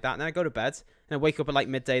something like that, and then I go to bed and I wake up at like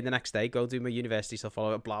midday the next day, go do my university stuff,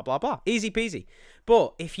 follow it, blah blah blah, easy peasy.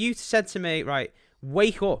 But if you said to me, right,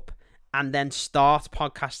 wake up and then start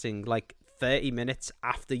podcasting like 30 minutes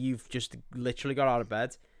after you've just literally got out of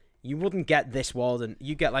bed, you wouldn't get this Walden.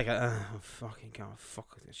 You get like fucking God,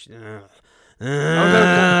 fuck this shit.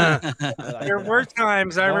 There were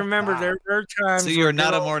times, I remember there were times. So you're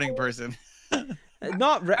not a morning person.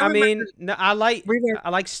 I mean, no, I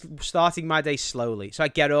like starting my day slowly. So I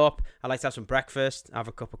get up, I like to have some breakfast, have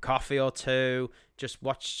a cup of coffee or two, just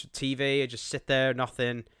watch TV, or just sit there,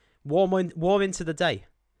 nothing. Warm into the day.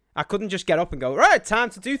 I couldn't just get up and go, right, time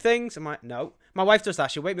to do things. I'm like, no. My wife does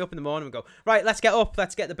that. She'll wake me up in the morning and go, right, let's get up.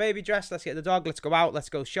 Let's get the baby dressed. Let's get the dog. Let's go out. Let's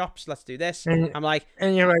go shops. Let's do this. I'm like,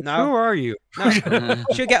 and you're like, no. Who are you? No.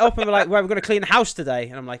 She'll get up and be like, well, we're going to clean the house today.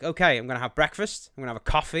 And I'm like, okay, I'm going to have breakfast. I'm going to have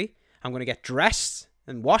a coffee. I'm going to get dressed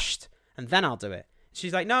and washed. And then I'll do it.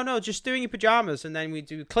 She's like, no, just doing your pajamas. And then we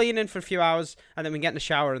do cleaning for a few hours. And then we get in the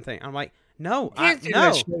shower and think. I'm like, no, I can't do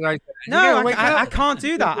that. I can't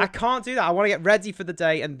do that. I can't do that. I want to get ready for the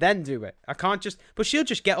day and then do it. I can't just. But she'll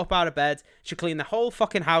just get up out of bed. She'll clean the whole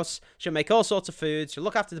fucking house. She'll make all sorts of food. She'll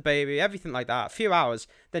look after the baby, everything like that. A few hours.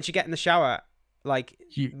 Then she'll get in the shower like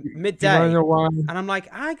midday. And I'm like,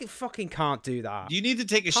 I fucking can't do that. Do you need to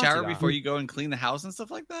take a shower before you go and clean the house and stuff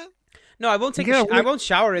like that? No, I won't I won't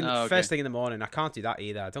shower first thing in the morning. I can't do that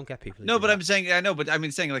either. I don't get people. No, but I'm saying I know, but I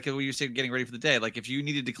mean saying like when you say getting ready for the day, like if you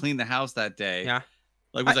needed to clean the house that day,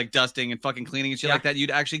 like was like dusting and fucking cleaning and shit like that,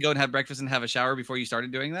 you'd actually go and have breakfast and have a shower before you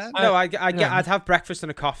started doing that. No, I'd have breakfast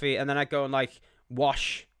and a coffee, and then I'd go and like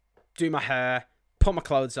wash, do my hair, put my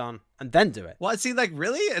clothes on, and then do it. Well, see, like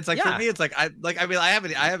really, it's like for me, it's like I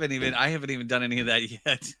haven't even done any of that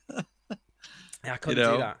yet. I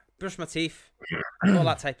couldn't do that. Brush my teeth, all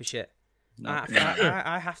that type of shit. No,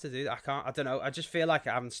 I have to do that. I can't. I don't know. I just feel like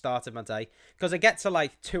I haven't started my day because I get to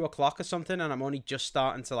like 2 o'clock or something, and I'm only just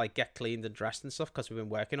starting to like get cleaned and dressed and stuff because we've been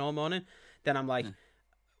working all morning. Then I'm like,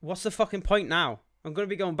 what's the fucking point now? I'm gonna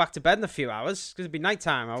be going back to bed in a few hours because it'll be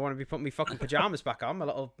nighttime. I want to be putting my fucking pajamas back on, my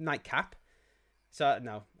little nightcap. So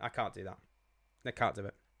no, I can't do that. I can't do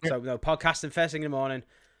it. So no podcasting first thing in the morning.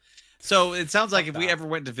 So it sounds like if we ever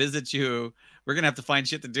went to visit you, we're going to have to find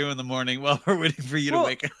shit to do in the morning while we're waiting for you to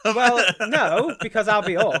wake up. Well, no, because I'll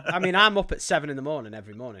be up. I mean, I'm up at 7 in the morning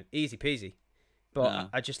every morning. Easy peasy. But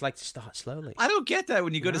I just like to start slowly. I don't get that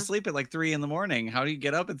when you go to sleep at like 3 in the morning. How do you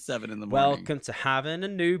get up at 7 in the morning? Welcome to having a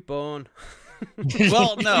newborn.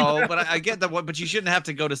 Well, no, but I get that. But you shouldn't have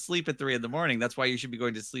to go to sleep at 3 in the morning. That's why you should be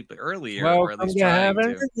going to sleep earlier. Or at least trying to.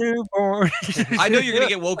 A newborn. I know you're going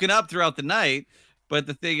to get woken up throughout the night. But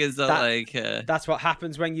the thing is, that's what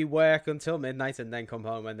happens when you work until midnight and then come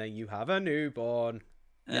home and then you have a newborn.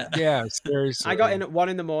 Yeah, seriously. I got in at 1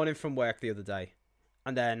 in the morning from work the other day,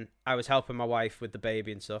 and then I was helping my wife with the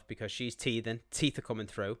baby and stuff because she's teething. Teeth are coming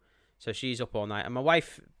through, so she's up all night. And my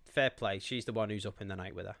wife, fair play, she's the one who's up in the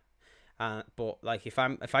night with her. But like if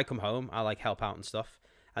I come home, I like help out and stuff.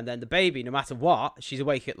 And then the baby, no matter what, she's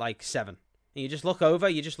awake at like 7. And you just look over,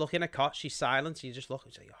 you just look in a cot, she's silent, and you just look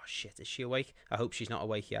and say, oh shit, is she awake? I hope she's not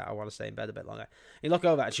awake yet. I want to stay in bed a bit longer. You look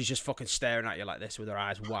over and she's just fucking staring at you like this with her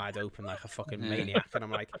eyes wide open like a fucking maniac. And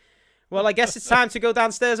I'm like, well, I guess it's time to go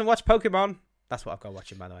downstairs and watch Pokemon. That's what I've got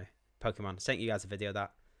watching, by the way. Pokemon. I sent you guys a video of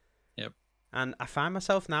that. Yep. And I find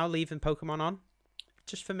myself now leaving Pokemon on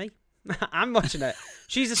just for me. I'm watching it.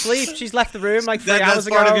 She's asleep. She's left the room like 3 hours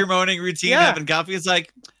ago. That's part of your morning routine, having coffee. It's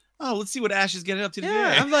like, oh, let's see what Ash is getting up to today.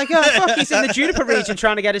 I'm like, oh, fuck, he's in the Juniper region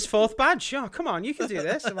trying to get his 4th badge. Oh, come on, you can do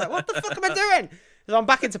this. I'm like, what the fuck am I doing? So I'm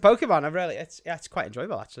back into Pokemon. It's quite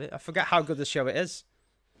enjoyable, actually. I forget how good the show it is.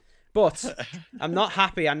 But I'm not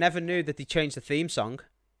happy. I never knew that they changed the theme song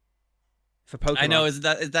for Pokemon. I know,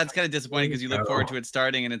 that's kind of disappointing because you look forward to it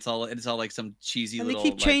starting and it's all like some cheesy and little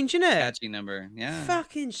they keep changing it. catchy number. Yeah.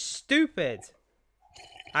 Fucking stupid.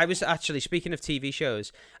 I was actually, speaking of TV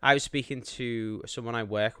shows, I was speaking to someone I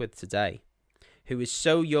work with today who is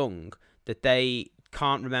so young that they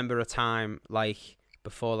can't remember a time like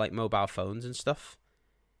before like mobile phones and stuff.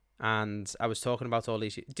 And I was talking about all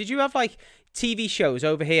these. Did you have like TV shows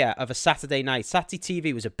over here of a Saturday night? Saturday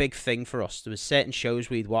TV was a big thing for us. There was certain shows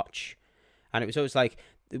we'd watch. And it was always like,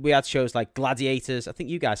 we had shows like Gladiators. I think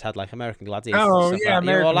you guys had like American Gladiators. Oh, and stuff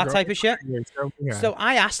yeah. like, all that type of shit. Yeah. So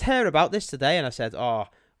I asked her about this today and I said, oh,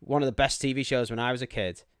 one of the best TV shows when I was a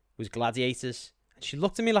kid was Gladiators. And she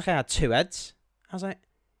looked at me like I had 2 heads. I was like,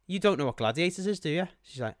 you don't know what Gladiators is, do you?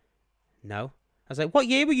 She's like, no. I was like, what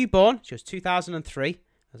year were you born? She was 2003. I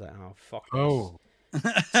was like, oh, fuck this. Oh.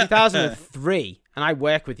 2003. And I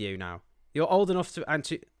work with you now. You're old enough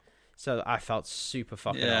to... So I felt super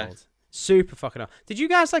fucking old. Super fucking old. Did you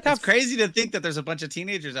guys like have... It's crazy to think that there's a bunch of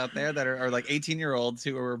teenagers out there that are like 18-year-olds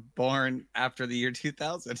who were born after the year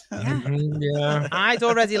 2000. Yeah. I'd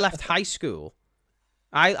already left high school.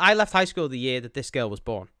 I left high school the year that this girl was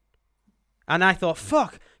born. And I thought,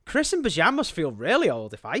 fuck, Chris and Bajan must feel really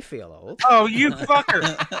old if I feel old. Oh, you fucker.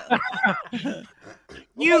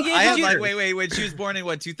 Wait. She was born in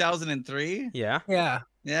what, 2003? Yeah. Yeah.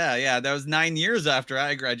 Yeah. That was 9 years after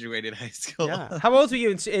I graduated high school. Yeah. How old were you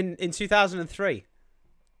in 2003? Can you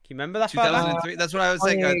remember that? 2003. That's what I was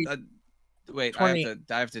saying. Wait, 20,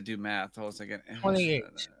 I have to do math. Hold on a second. 28.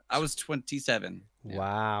 I was 27.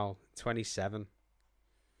 Wow, 27.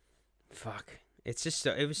 Fuck. It's just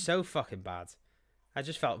it was so fucking bad. I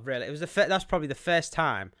just felt really. It was that's probably the first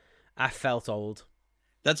time I felt old.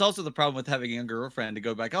 That's also the problem with having a younger girlfriend to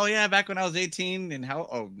go back. Oh yeah, back when I was 18 and how?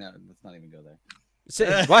 Oh no, let's not even go there.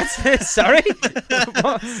 So, what? Sorry.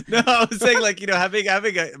 What? No, I was saying like having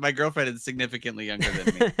my girlfriend is signigamically younger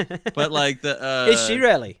than me, but like the is she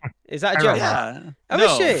really? Is that a joke? Yeah. Oh,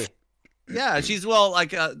 no. is she? Yeah, she's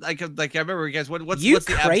like I remember you guys. What's you what's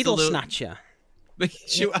the cradle absolute... snatcher?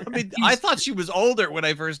 I thought she was older when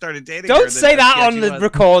I first started dating her. Don't say that on the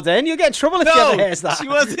recording. You'll get in trouble if you ever hears that. She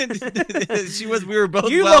wasn't. She was. We were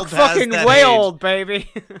both. You well look fucking way old, baby.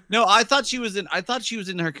 No, I thought she was in her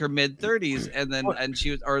mid 30s, and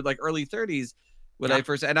she was like early 30s when I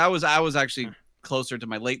first. And I was actually closer to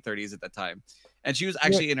my late 30s at that time, and she was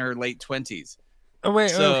actually in her late 20s. Oh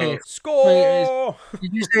wait, okay. Score. Wait,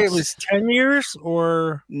 did you say it was 10 years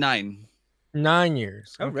or 9? 9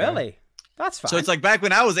 years. Oh, really? That's fine. So it's like back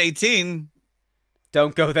when I was 18.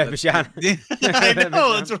 Don't go there, Bajan. I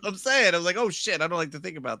know. That's what I'm saying. I was like, oh shit, I don't like to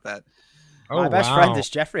think about that. My best friend is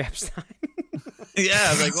Jeffrey Epstein. Yeah, I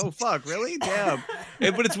was like, oh fuck, really? Damn.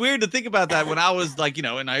 But it's weird to think about that when I was like, in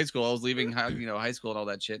high school. I was leaving, high school and all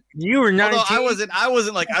that shit. You were 19. Although I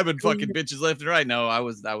wasn't like I've been fucking bitches left and right. No, I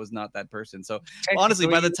was not that person. So honestly,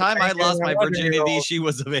 by the time I lost my virginity, she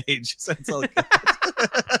was of age. So it's all good.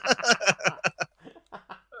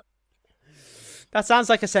 That sounds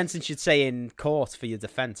like a sentence you'd say in court for your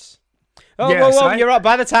defense. Oh, yes, whoa, you're right.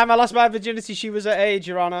 By the time I lost my virginity, she was at age,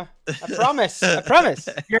 Your Honor. I promise. I promise.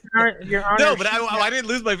 Your Honor, no, but I didn't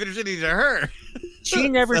lose my virginity to her. She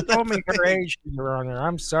never told me her age, Your Honor.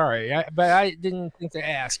 I'm sorry. But I didn't think to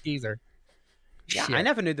ask either. Yeah, Shit. I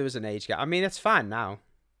never knew there was an age gap. I mean, it's fine now.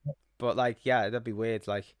 But, that'd be weird.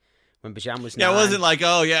 Like, when Bajan was 9. Yeah, it wasn't like,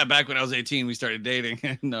 oh, yeah, back when I was 18, we started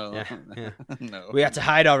dating. No. Yeah. No. We had to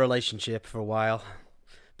hide our relationship for a while.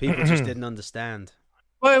 People just didn't understand.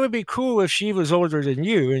 Well, it would be cool if she was older than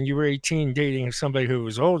you and you were 18 dating somebody who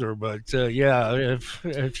was older. But yeah,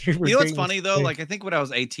 if you were. You know what's funny though? Like I think when I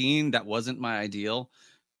was 18, that wasn't my ideal.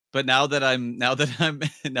 But now that I'm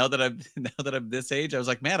this age, I was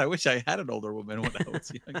like, man, I wish I had an older woman when I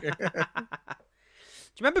was younger.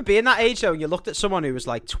 Do you remember being that age though? And you looked at someone who was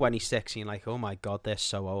like 26, and you're like, oh my god, they're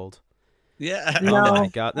so old. Yeah. No, Oh my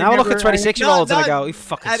god! Now I look at 26-year-olds and I go, "You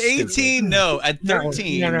fucking at stupid." 18, no. At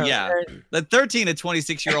 13, no. yeah. The 13 to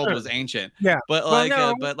 26-year-old was ancient. Yeah, But well,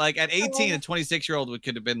 no. but like at 18, a 26-year-old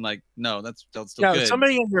could have been like, no, that's still No, good.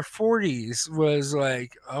 somebody in their 40s was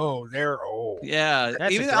like, "Oh, they're old." Yeah,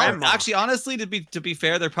 That's even a grandma. actually, honestly, to be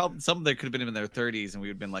fair, they're probably some of them could have been in their 30s, and we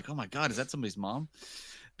would have been like, "Oh my god, is that somebody's mom?"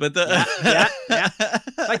 But the yeah.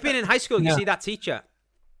 Like being in high school, you Yeah. see that teacher,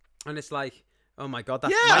 and it's like, oh my god,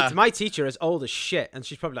 that's Yeah. my teacher is old as shit, and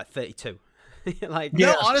she's probably like 32. Like, No,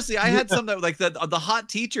 Yeah. honestly, I had some that like the hot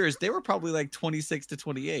teachers. They were probably like 26 to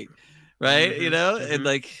 28, right? You know, and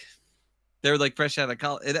like they were like fresh out of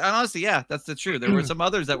college. And honestly, yeah, that's the truth. There were some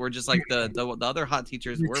others that were just like the other hot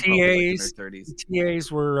teachers The were probably like in TAs. their 30s.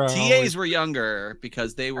 TAs were TAs were younger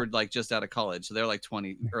because they were like just out of college, so they're like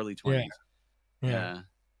 20, early 20s. Yeah.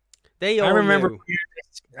 they all I remember. knew.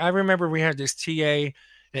 I remember we had this TA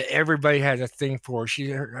that everybody had a thing for.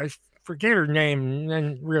 I forget her name,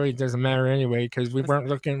 and really doesn't matter anyway because we weren't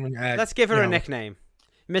looking at. Let's give her you a know. nickname,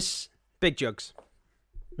 Miss Big Jugs.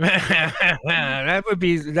 that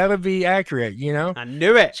would be accurate, you know. I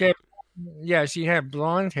knew it. She had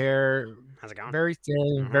blonde hair, How's it going? very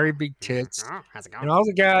thin, very big tits, Oh, how's it going? and all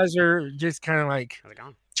the guys are just kind of like How's it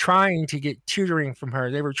going? trying to get tutoring from her.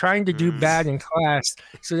 They were trying to do bad in class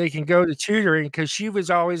so they can go to tutoring because she was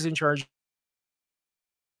always in charge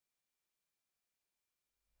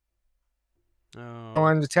Oh.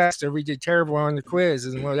 on the test, or we did terrible on the quiz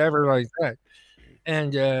and whatever like that.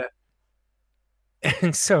 And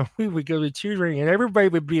so we would go to tutoring and everybody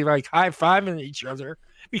would be like high-fiving each other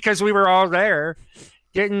because we were all there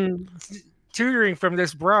getting tutoring from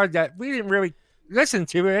this broad that we didn't really listen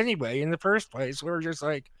to it anyway in the first place. We were just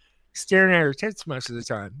like staring at her tits most of the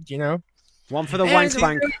time, you know? One for the And- wine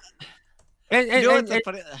spank. And, You know and, what's and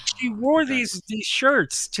funny? she wore Okay. these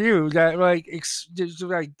shirts too that like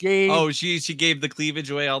gave Oh, she gave the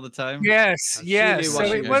cleavage away all the time. yes, She yes. knew So what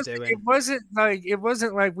she it was was doing. it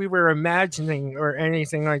wasn't like we were imagining or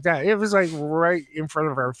anything like that. It was like right in front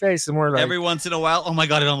of our face, and we're like, Every once in a while, oh my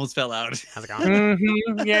god, it almost fell out. How's it going?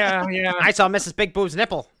 yeah. I saw Mrs. Big Boob's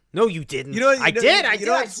nipple. No, you didn't. You know- I you know- did. you I know did.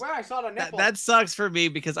 I what's- swear I saw the nipple. That sucks for me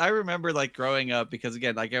because I remember like growing up because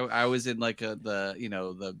again like I was in like the you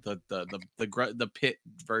know the pit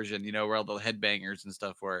version, you know, where all the headbangers and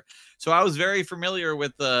stuff were, so I was very familiar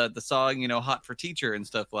with the song, you know, Hot for Teacher and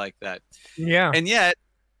stuff like that. Yeah. And yet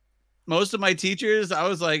most of my teachers, I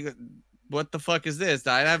was like, what the fuck is this?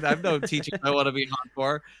 I have no teaching I want to be hot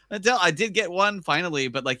for, until I did get one finally.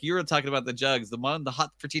 But like you were talking about the jugs, the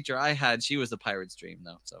hot for teacher I had, she was a pirate's dream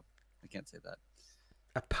though, so I can't say that.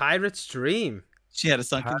 A pirate's dream. She had a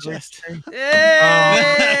sunken Pirate's chest.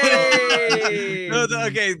 Hey! No,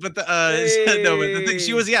 okay, but the no, but the thing,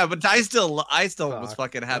 she was, yeah, but I still was Fuck.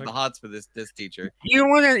 fucking had the hots for this teacher. You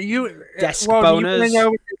want to Desk well, boners.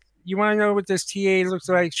 You want to know what this TA looks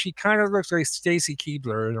like? She kind of looks like Stacy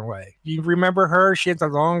Keebler in a way. You remember her? She had the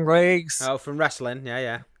long legs. Oh, from wrestling.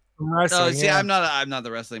 Yeah. From wrestling, Oh, see, yeah. I'm not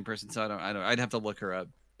the wrestling person, so I don't. I'd have to look her up.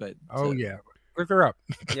 But Oh yeah, look her up.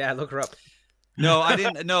 Yeah, look her up. no, I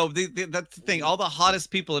didn't. No, that's the thing. All the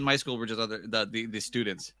hottest people in my school were just the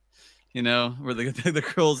students. You know, were the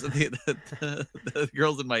girls the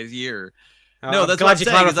girls in my year. No, I'm that's glad what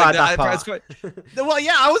you I'm saying. It's clarified like, that part. well,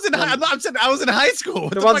 yeah, I was in. I'm not saying I was in high school.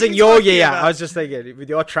 What The the ones fuck are in you your talking year. about? I was just thinking, with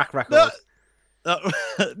your track record.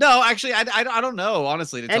 No, actually, I don't know.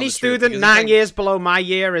 Honestly, to tell Any the truth, student because 9 it's like- years below my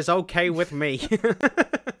year is okay with me.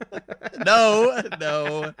 No. And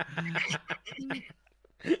Oh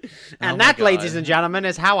my that, ladies God. and gentlemen,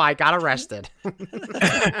 is how I got arrested.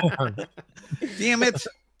 Damn it.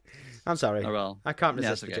 I'm sorry. Oh well. I can't Yeah,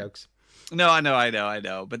 resist it's the okay. jokes. No, I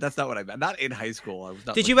know, but that's not what I meant. Not in high school. I was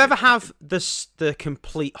not. Did you looking ever at- have the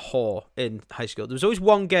complete whore in high school? There was always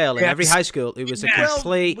one girl in every Yes. high school who was a Well,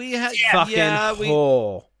 complete we had fucking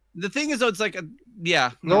whore. The thing is, though, it's like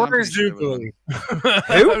yeah. no, I'm Laura pretty sure it was- Zubili.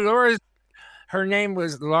 Who? Laura. Her name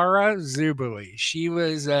was Laura Zubili. She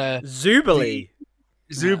was Zubili.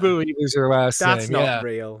 Zubili was her last That's name. not yeah.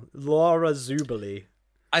 real. Laura Zubili.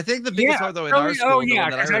 I think the biggest Yeah. part though in our school, Oh the yeah,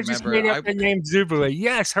 one that I because I just remember, made up the name Zubili.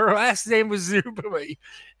 Yes, her last name was Zubili,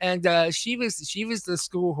 and she was the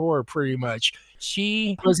school whore pretty much.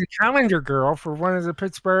 She was a calendar girl for one of the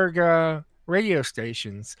Pittsburgh radio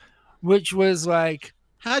stations, which was like,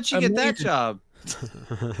 how'd she get that Amazing. job?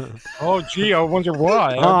 oh gee, I wonder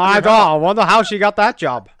why. Oh, I wonder how she got that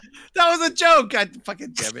job. That was a joke. God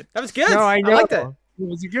fucking damn it. That was good. No, I know. liked it. It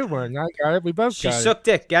was a good one. I got it. We both She got sucked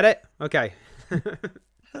dick. Get it? Okay. it.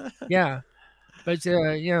 Yeah, but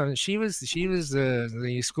you know, she was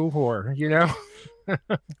the school whore. You know.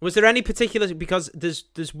 Was there any particular, because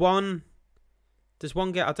there's one There's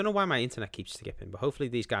one guy. I don't know why my internet keeps skipping, but hopefully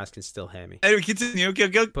these guys can still hear me. Anyway, continue.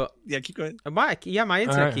 Go. But yeah, keep going. my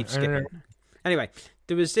internet keeps skipping. Anyway,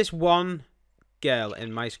 there was this one girl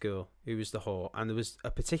in my school who was the whore, and there was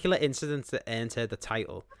a particular incident that earned her the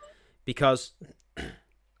title because.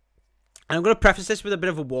 And I'm going to preface this with a bit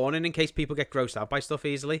of a warning in case people get grossed out by stuff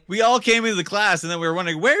easily. We all came into the class, and then we were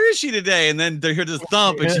wondering, where is she today? And then they heard this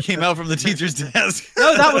thump, and she came out from the teacher's desk.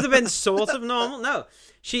 No, that would have been sort of normal. No.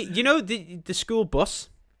 You know the school bus?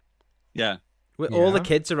 Yeah. Where all the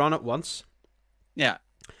kids are on at once? Yeah.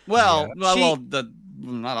 Well,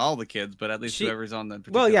 not all the kids, but at least whoever's on the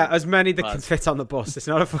Well, yeah, as many that can fit on the bus. It's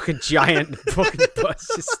not a fucking giant fucking bus.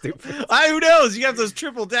 It's stupid. Who knows? You have those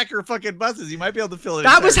triple-decker fucking buses. You might be able to fill it.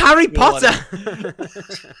 That was Harry Potter.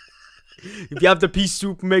 If you have the pea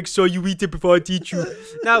soup, make sure you eat it before I teach you.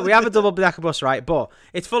 No, we have a double-decker bus, right? But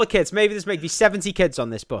it's full of kids. Maybe there's maybe 70 kids on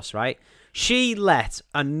this bus, right? She let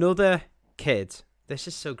another kid, this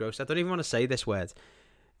is so gross, I don't even want to say this word,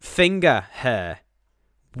 finger her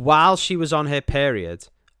while she was on her period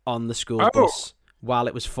on the school bus while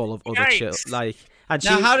it was full of other children. And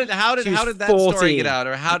now, how did that 14. story get out,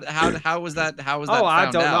 or how was that? How was that? Oh, I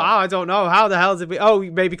don't know. I don't know. How the hell did we? Oh,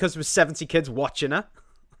 maybe because there was 70 kids watching her.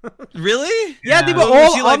 Really? Yeah, they were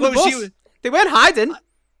all on the bus. They weren't hiding.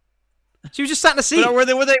 She was just sat in a seat. But were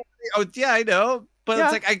they? Oh, yeah, I know. But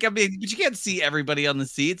it's like I mean, but you can't see everybody on the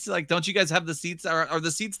seats. Like, don't you guys have the seats? Are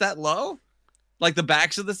the seats that low? Like the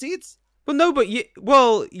backs of the seats? Well, no, but you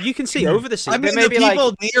can see over the seat. I mean, the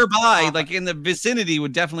people nearby, like in the vicinity,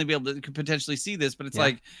 would definitely be able to could potentially see this. But it's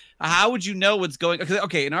like, how would you know what's going?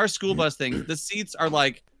 Okay, in our school bus thing, the seats are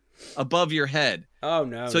like above your head. Oh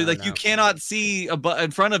no! So you cannot see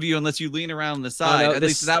in front of you unless you lean around the side. At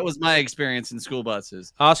least that was my experience in school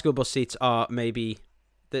buses. Our school bus seats are maybe.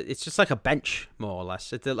 It's just like a bench, more or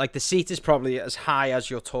less. Like the seat is probably as high as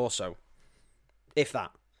your torso, if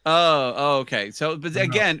that. Oh, okay. So, but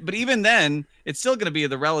even then, it's still going to be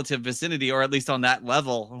the relative vicinity, or at least on that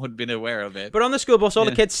level, would have been aware of it. But on the school bus, all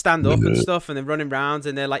the kids stand up and stuff, and they're running around,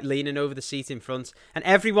 and they're like leaning over the seat in front, and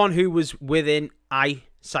everyone who was within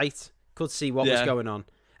eyesight could see what was going on,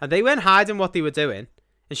 and they weren't hiding what they were doing,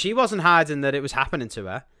 and she wasn't hiding that it was happening to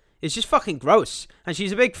her. It's just fucking gross, and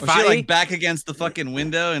she's a big fatty. Was she like back against the fucking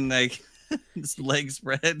window and like legs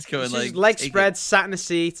spread, going she's legs spread, sat in a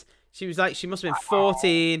seat. She was like, she must have been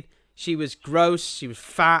 14. She was gross. She was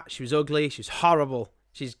fat. She was ugly. She was horrible.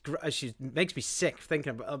 She makes me sick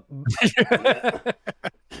thinking about.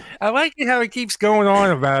 I like it how it keeps going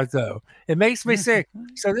on about it, though. It makes me sick.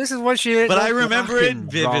 So this is what she did. But I remember it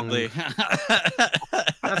vividly.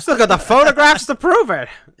 I've still got the photographs to prove it.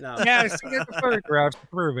 No. Yeah, I still got the photographs to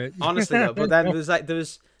prove it. Honestly, though. But then there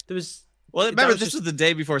was. Well, remember, this was the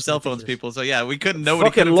day before cell phones, people. So yeah, we couldn't.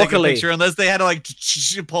 Nobody fucking could take a picture unless they had to like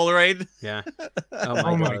Polaroid. Yeah.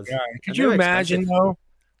 Oh my god! Could you imagine though?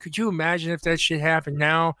 Could you imagine if that shit happened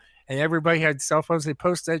now and everybody had cell phones? They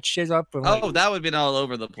post that shit up. And that would have been all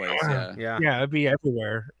over the place. Yeah, it'd be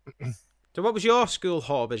everywhere. So, what was your school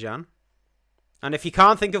hobby, Jan? And if you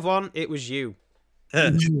can't think of one, it was you.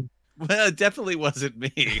 Well, it definitely wasn't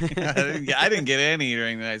me. I didn't get any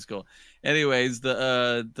during high school. Anyways,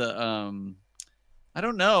 I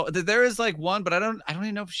don't know. There is like one, but I don't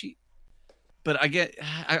even know if she. But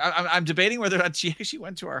I'm debating whether or not she actually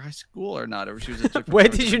went to our high school or not, or she was. Where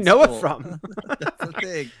did you know her from? That's the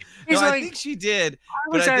thing. No, I think she did.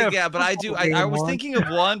 But I think but I do. I was thinking of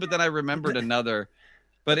one, but then I remembered another.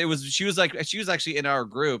 But she was actually in our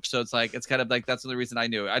group, so it's kind of like that's the reason I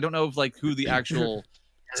knew. I don't know if like who the actual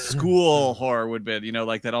school horror would be,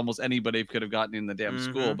 like that almost anybody could have gotten in the damn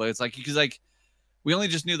school, but it's like because like we only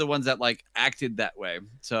just knew the ones that like acted that way.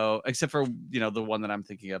 So except for the one that I'm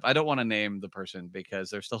thinking of, I don't want to name the person because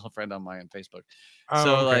they're still a friend on my own Facebook.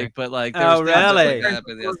 Okay. Oh really?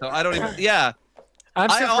 So I don't even. Yeah.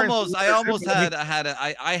 I almost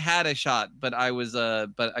had a shot, but I was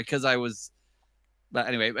But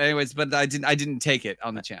anyways, but I didn't take it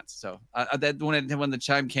on the chance. So when the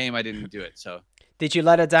chime came, I didn't do it. So did you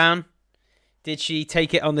let her down? Did she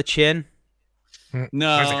take it on the chin?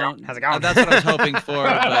 No. How's it going? That's what I was hoping for,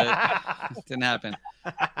 but it didn't happen.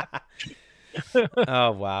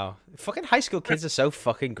 Oh wow! Fucking high school kids are so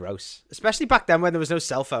fucking gross, especially back then when there was no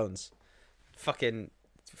cell phones. Fucking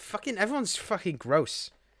everyone's fucking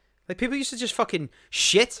gross. Like people used to just fucking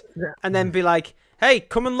shit and then be like, "Hey,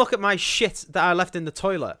 come and look at my shit that I left in the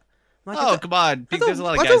toilet." Like, come on! There's a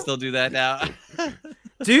lot of guys still do that now.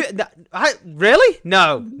 Really?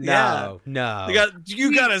 No.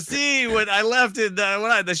 You gotta see what I left in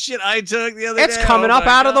the shit I took the other day. It's coming up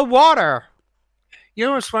out of the water. You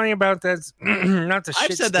know what's funny about that? Not the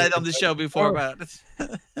shit. I've said that on the show before about.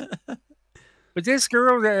 But this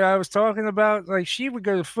girl that I was talking about, like she would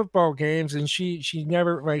go to football games, and she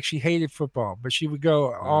never like she hated football, but she would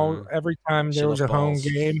go every time She there was loved a home balls.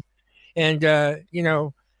 game,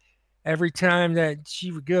 and every time that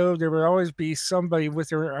she would go, there would always be somebody with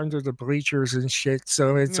her under the bleachers and shit.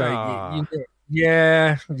 So it's like, Aw.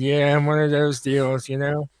 yeah, one of those deals,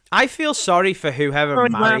 I feel sorry for whoever Only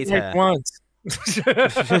went married like her. once.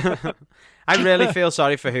 I really feel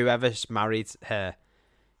sorry for whoever's married her.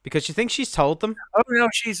 Because you think she's told them? Oh no,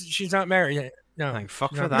 she's not married yet. No, Like, fuck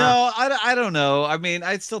she's for not that. No, I don't know. I mean,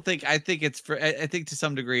 I think I think to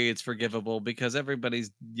some degree it's forgivable because everybody's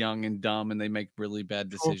young and dumb and they make really bad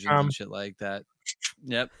decisions and shit like that.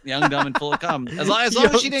 Yep, young, dumb, and full of cum. As long as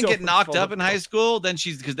she didn't get knocked up in high school, then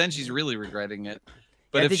she's really regretting it.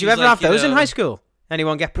 But Yeah, if did she's you ever like, have those in high school?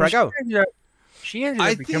 Anyone get prego? She ended up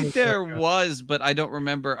I becoming think there pregnant. was, but I don't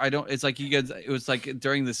remember. It's like you guys. It was like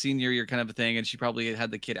during the senior year kind of a thing, and she probably had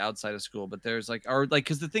the kid outside of school. But there's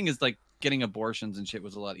because the thing is like getting abortions and shit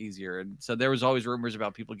was a lot easier, and so there was always rumors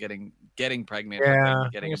about people getting pregnant, Yeah,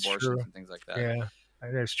 getting that's abortions true. and things like that. Yeah,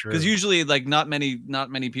 that's true. Because usually, like, not many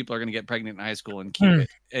people are going to get pregnant in high school and keep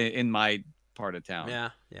it in my part of town. Yeah.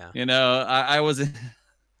 I wasn't.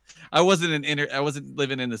 I wasn't I wasn't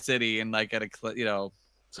living in the city and like at a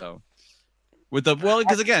so.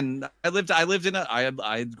 Because again,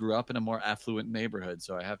 I grew up in a more affluent neighborhood,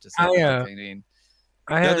 so I have to say. We had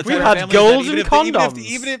golden condoms.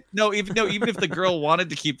 Even if the girl wanted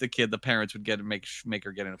to keep the kid, the parents would make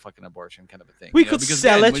her get in a fucking abortion, kind of a thing. We could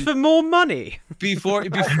sell it for more money. Before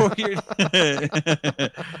you're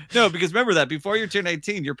no, because remember that before you turn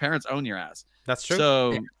 18, your parents own your ass. That's true.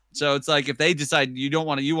 So it's like if they decide you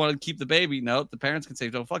want to keep the baby, no, the parents can say,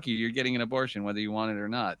 "Don't fuck you. You're getting an abortion whether you want it or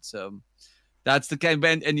not." So. That's the kind,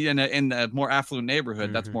 and in a more affluent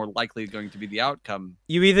neighborhood, that's more likely going to be the outcome.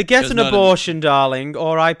 You either get an abortion, darling,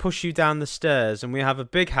 or I push you down the stairs, and we have a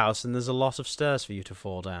big house, and there's a lot of stairs for you to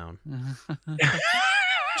fall down. Do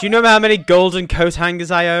you know how many golden coat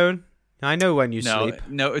hangers I own? I know when you sleep.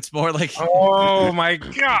 No, it's more like. Oh my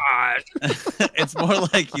god! It's more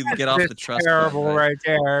like you get off the trust. Terrible, right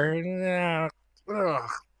there. Ugh.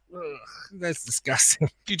 That's disgusting.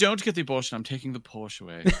 If you don't get the abortion, I'm taking the Porsche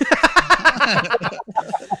away.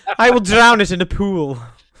 I will drown it in a pool.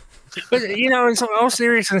 But in all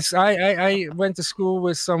seriousness, I went to school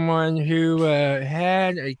with someone who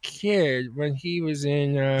had a kid when he was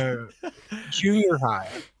in junior high.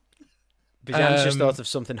 Bijan's just thought of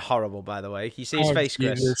something horrible, by the way. You see his face,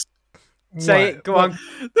 Chris? Jesus. Say it. Go on.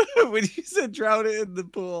 When you said drown it in the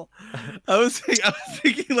pool, I was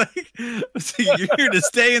thinking you're here to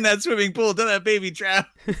stay in that swimming pool. Don't that baby drown.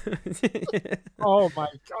 Oh my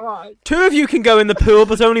god! 2 of you can go in the pool,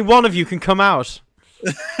 but only 1 of you can come out.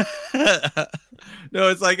 No,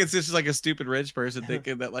 it's just like a stupid rich person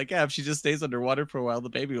thinking that if she just stays underwater for a while, the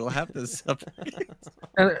baby will have to suffer.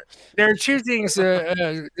 There are 2 things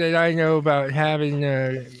that I know about having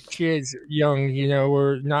kids young,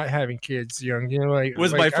 or not having kids young.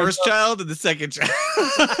 Was my first child and the second child.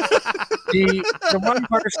 The one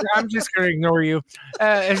person, I'm just going to ignore you.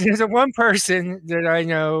 There's the one person that I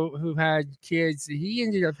know who had kids. He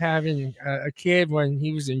ended up having a kid when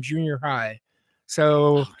he was in junior high.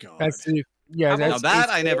 So that's the. Yeah, I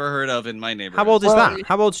never heard of in my neighborhood. How old is that?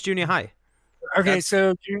 How old's junior high? Okay,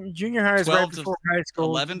 so junior high is right before high school.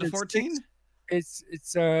 11 to 14? It's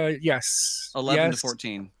yes. 11 to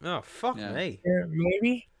 14. Oh, fuck me. Yeah,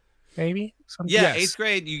 maybe. Yeah, 8th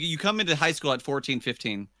grade. You come into high school at 14,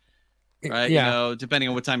 15. Right? Yeah. Depending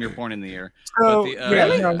on what time you're born in the year. So,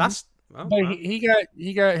 really? That's but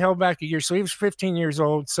he got held back a year, so he was 15 years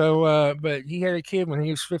old. So but he had a kid when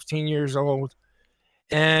he was 15 years old.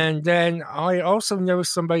 And then I also know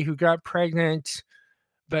somebody who got pregnant,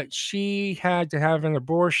 but she had to have an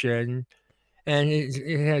abortion, and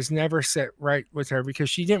it has never set right with her because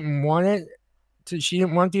she didn't want it. She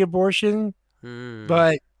didn't want the abortion,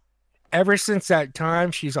 but ever since that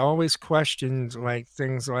time, she's always questioned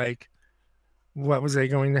things like, what was they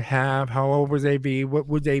going to have? How old would they be? What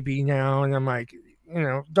would they be now? And I'm like,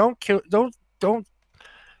 don't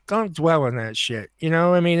dwell on that shit.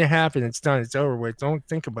 I mean, it happened. It's done. It's over with. Don't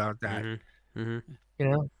think about that.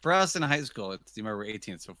 For us in high school, it's we're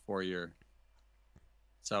 18, so 4 year.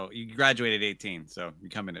 So you graduated 18, so you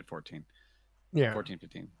come in at 14. Yeah, 14,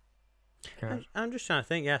 15. Yeah. I'm just trying to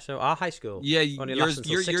think. Yeah, so our high school. Yeah, only you're lasts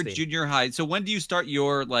until 16. junior high. So when do you start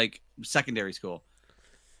your secondary school?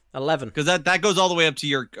 11. Because that goes all the way up to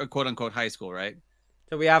your quote unquote high school, right?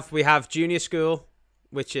 So we have junior school,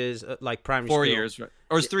 which is primary school. 4 years, right?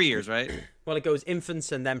 Or it's 3 years, right? Well, it goes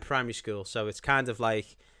infants and then primary school, so it's kind of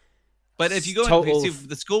like. But if you go Total into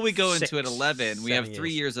the school we go into at 6, 11, we have 7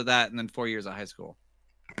 3 years of that and then 4 years of high school.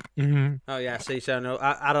 Oh yeah, so no,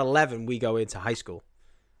 at 11 we go into high school.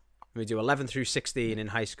 We do 11 through 16 in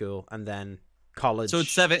high school, and then college. So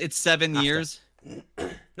it's 7 after. years.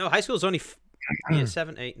 No, high school is only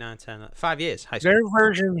 7, 8, 9, 10, 5 years. High school.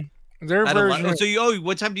 Their version. So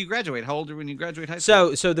what time do you graduate? How old are you when you graduate high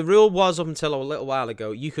school? So the rule was up until a little while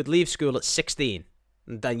ago, you could leave school at 16.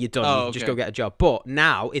 And then you're done. You can just go get a job. But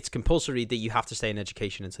now it's compulsory that you have to stay in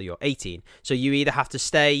education until you're 18. So you either have to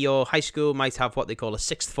stay. Your high school might have what they call a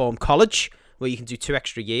sixth form college, where you can do 2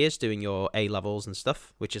 extra years doing your A levels and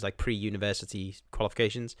stuff, which is like pre-university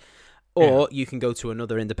qualifications. Or you can go to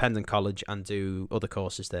another independent college and do other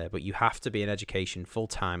courses there. But you have to be in education full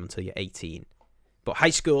time until you're 18. But high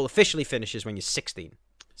school officially finishes when you're 16.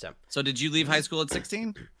 So did you leave high school at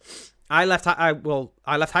 16? I left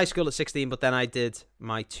high school at 16, but then I did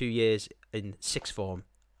my 2 years in sixth form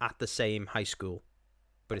at the same high school.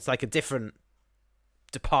 But it's like a different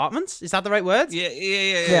department. Is that the right word?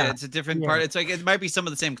 Yeah. It's a different part. It's like it might be some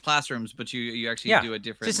of the same classrooms, but you actually do a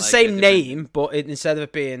different. It's the same name, but instead of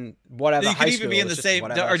it being whatever. You could even be in the same.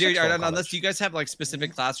 Unless do you guys have like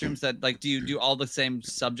specific classrooms that like do you do all the same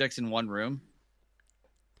subjects in one room?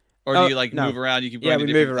 Or do you like move around? You can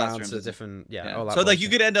we move around to different all that so like you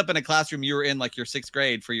could end up in a classroom you were in like your 6th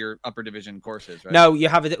grade for your upper division courses, right? No, you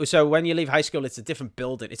have it. So when you leave high school, it's a different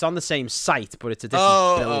building. It's on the same site, but it's a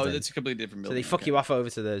different building. Oh, it's a completely different building. So they fuck you off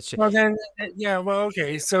over to the. Well then,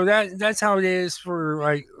 okay. So that's how it is for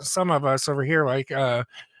like some of us over here. Like I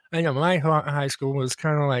know my high school was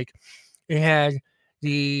kind of like it had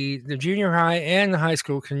the junior high and the high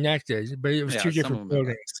school connected, but it was 2 different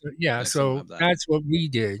buildings. So that's what we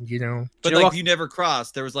did, But like you never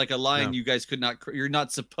crossed. There was like a line you guys could not. You're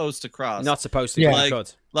not supposed to cross. Not supposed to. Yeah.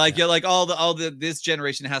 Like all the this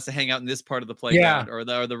generation has to hang out in this part of the playground or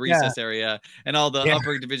the recess area, and all the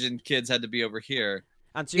upper division kids had to be over here.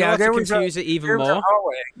 And to confuse it even more,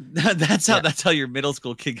 that's how your middle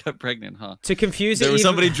school kid got pregnant, huh? To confuse it, there was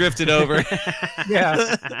somebody drifted over.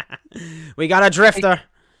 We got a drifter.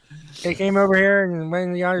 They came over here and went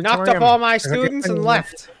in the auditorium. Knocked up all my students and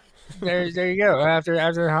left. There you go. After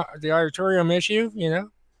the auditorium issue,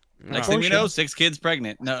 Next thing we know, 6 kids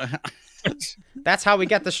pregnant. No, that's how we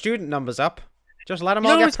get the student numbers up. Just let them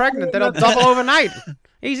all get pregnant. They'll double overnight.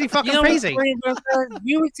 Easy fucking peasy.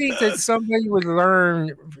 You would think that somebody would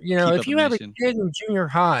learn, if you have a kid in junior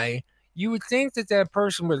high, you would think that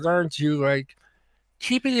person would learn to like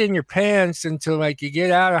keep it in your pants until like you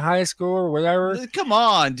get out of high school or whatever. Come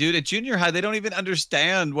on, dude. At junior high, they don't even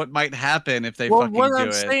understand what might happen if they fucking do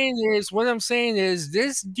it. What I'm saying is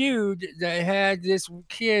this dude that had this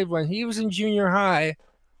kid when he was in junior high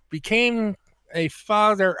became a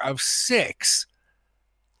father of 6.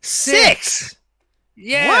 6?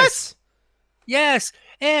 Yes. What? Yes.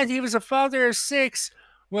 And he was a father of 6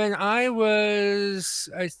 when I was,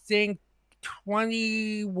 I think,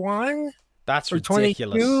 21. That's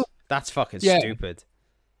ridiculous. 22. That's fucking stupid.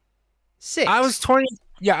 6. I was 20.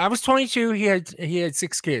 Yeah, I was 22. He had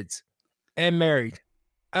 6 kids and married.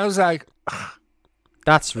 I was like,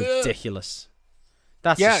 that's ridiculous.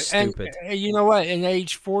 That's stupid. And you know what? In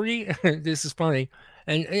age 40, this is funny.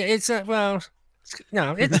 And it's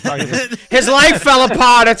no, it's funny. His life fell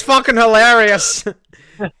apart. It's fucking hilarious.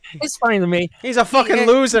 It's funny to me. He's a fucking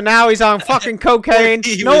loser now. He's on fucking cocaine.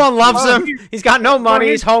 No one loves him. He's got no money.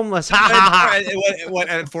 He's homeless. Ha ha ha. What,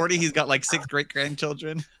 at 40, he's got like 6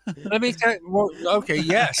 great-grandchildren? Let me tell you. Well, okay,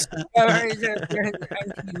 yes.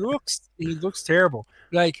 He looks terrible.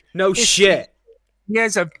 Like no shit. He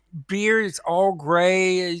has a beard. It's all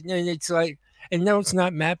gray, and it's like, and no, it's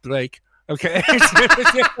not Matt Blake. Okay.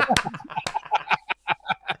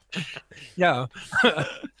 No.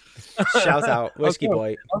 Shout out, Whiskey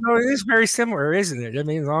Boy. Although it is very similar, isn't it? I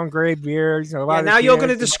mean, long gray beard. Now you're going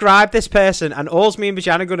to describe this person, and all's me and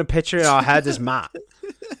Bajana are going to picture in our head as Matt.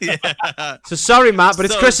 Yeah. So sorry, Matt, but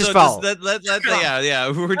it's Chris's fault.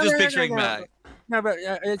 We're just picturing Matt. No, but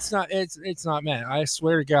it's not. It's not Matt. I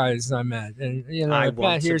swear to God, it's not Matt. And I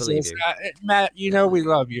want to believe you. Matt, we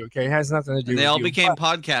love you. Okay, it has nothing to do. And they with all you. became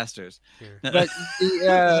podcasters. But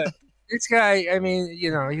this guy, I mean,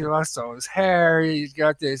 he lost all his hair. He's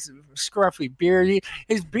got this scruffy beard.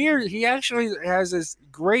 His beard, he actually has this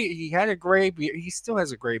great. He had a gray beard. He still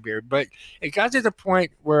has a gray beard, but it got to the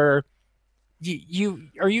point where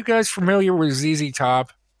are you guys familiar with ZZ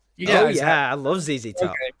Top? I love ZZ Top.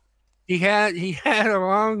 Okay. He had a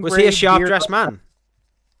long. Was he a sharp dressed man?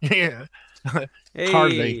 Yeah. Hey.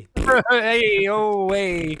 Hardly. Hey.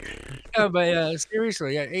 No, but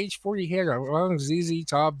seriously, at age 40, he had a long ZZ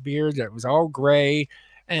Top beard that was all gray,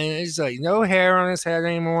 and it's like no hair on his head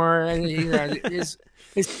anymore, and his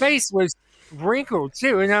face was wrinkled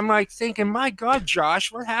too. And I'm like thinking, my God,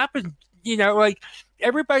 Josh, what happened? Like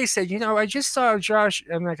everybody said, I just saw Josh.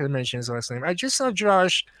 I'm not going to mention his last name. I just saw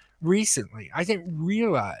Josh recently. I didn't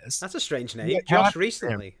realize. That's a strange name. Josh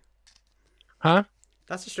recently. Huh?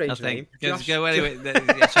 That's a strange name. Josh... Go anyway.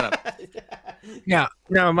 Yeah, shut up. Yeah.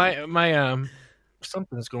 No, my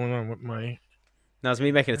something's going on with my. No, it's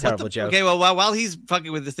me making a terrible joke. Okay, well, while he's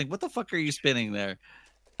fucking with this thing, what the fuck are you spinning there?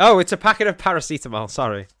 Oh, it's a packet of paracetamol.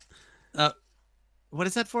 Sorry. What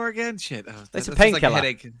is that for again? Shit. Oh, it's a painkiller. Like a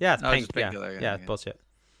headache. Yeah, it's painkiller. Yeah, bullshit.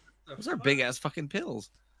 Those are big ass fucking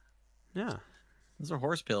pills. Yeah. Those are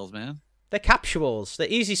horse pills, man. They're capsules. They're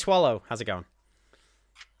easy swallow. How's it going?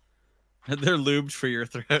 They're lubed for your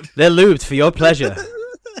throat. They're lubed for your pleasure.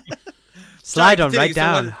 Slide on right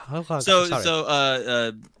down.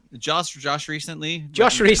 Josh recently. Was.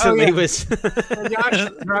 Josh recently,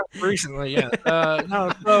 yeah.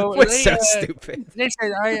 No, so we're so stupid. They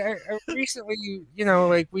said I recently,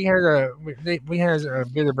 like we had a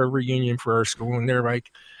bit of a reunion for our school, and they're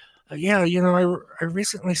like, yeah, I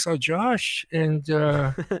recently saw Josh, and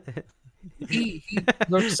he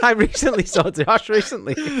looks. I recently saw Josh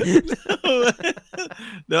recently.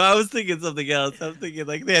 No, I was thinking something else. I was thinking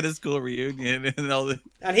like they had a school reunion and all the.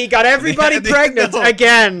 And he got everybody pregnant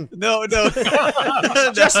again. No.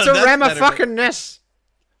 Just to ram a fuckingness.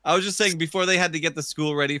 I was just saying before they had to get the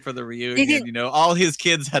school ready for the reunion, all his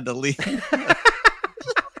kids had to leave.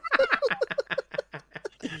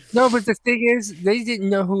 No, but the thing is, they didn't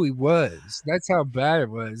know who he was. That's how bad it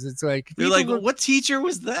was. It's like they're like, what teacher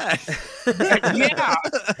was that? Yeah,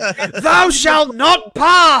 thou shalt not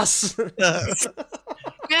pass.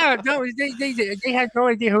 Yeah, no, they had no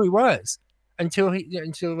idea who he was until he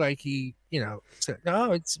said,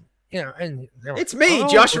 no, it's and it's me,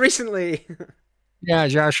 Josh recently. Yeah,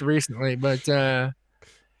 Josh recently, but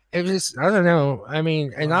it was, I don't know. I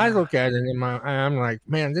mean, and I look at it I'm like,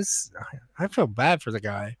 man, I feel bad for the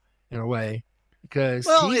guy in a way because.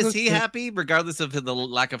 Well, is he happy regardless of the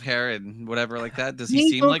lack of hair and whatever like that? Does he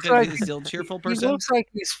seem like a still cheerful person? He looks like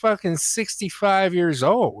he's fucking 65 years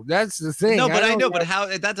old. That's the thing. No, but I know, but how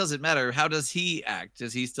that doesn't matter. How does he act?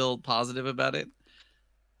 Is he still positive about it,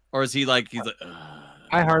 or is he like he's like?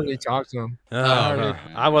 I hardly talk to him.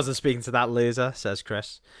 I wasn't speaking to that loser, says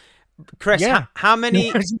Chris. Chris, yeah. How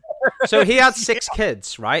many? So he had 6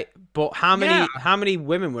 kids, right? But how many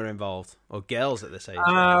women were involved or girls at this age?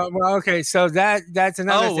 Well, okay, so that's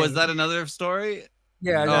another. Oh, was that another story?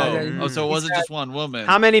 Yeah. So it wasn't just one woman.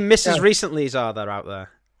 How many Mrs. Recentlys are there out there?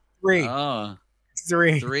 3. Oh,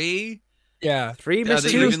 3. 3. Yeah, 3 Mrs.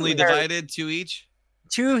 Mrs. Evenly divided, 2 each.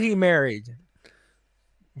 2 he married.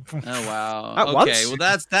 Oh wow. At Okay, once?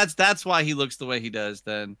 well that's why he looks the way he does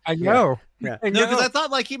then. I know. Yeah. I No, know. because I thought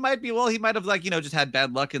like he might have like just had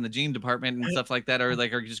bad luck in the gene department and stuff like that, or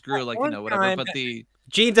just grew like whatever. But the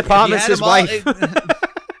Gene department's his wife.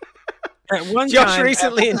 At one Josh time,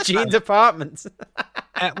 recently in Gene department.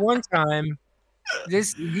 At one time, he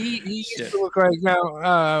used to look like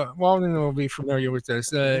Walden will be familiar with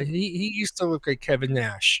this. He used to look like Kevin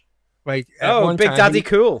Nash. Like Big Daddy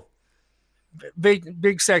Cool.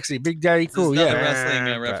 Big sexy, Big Daddy Cool, yeah. Yeah.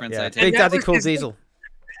 Wrestling reference. Yeah. I take. Big Daddy Cool Diesel.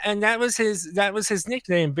 And that was his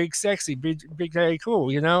nickname, Big Sexy, Big Daddy Cool,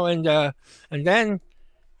 and then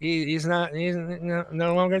he's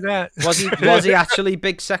no longer that. Was he actually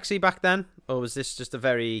Big Sexy back then, or was this just a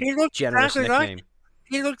very generous nickname?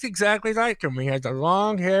 He looked exactly like him. He had the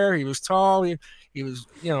long hair. He was tall. He was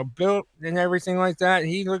built and everything like that.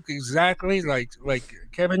 He looked exactly like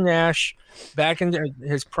Kevin Nash back in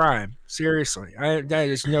his prime. Seriously, that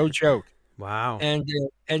is no joke. Wow. And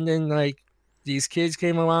then like these kids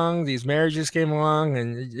came along, these marriages came along,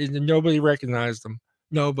 and nobody recognized them.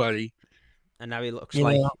 Nobody. And now he looks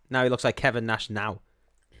like Kevin Nash now,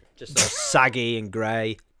 just all saggy and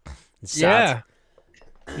grey and sad.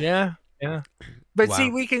 Yeah. But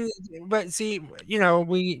Wow. we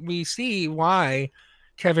see why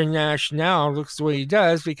Kevin Nash now looks the way he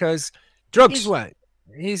does because drugs. He's what?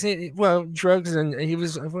 He's drugs, and he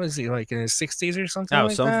was, what was he, like in his 60s or something?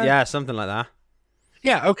 That? Yeah, something like that.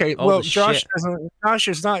 Yeah. Okay. Old Josh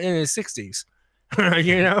is not in his 60s.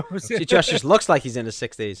 See, Josh just looks like he's in his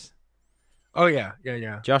 60s. Oh yeah.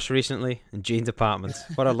 Josh recently in Gene's apartment.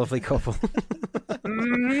 What a lovely couple.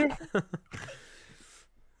 Mm-hmm.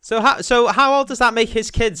 So how old does that make his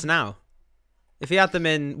kids now? If he had them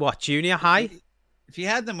in junior high? If he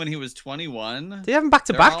had them when he was 21, do you have them back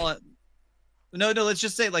to back? No. Let's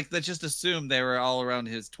just assume they were all around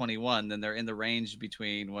his 21. Then they're in the range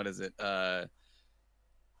between what is it?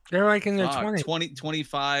 They're like in their Fuck, 20s.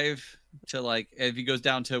 25 to like, if he goes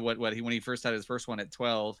down to what he, when he first had his first one at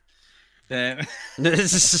 12, then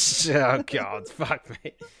Oh God, fuck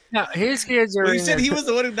me. No, his kids are. well, you in said their he was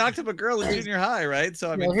the one who knocked up a girl in junior high, right?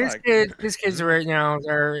 So I mean, his fuck. kids right now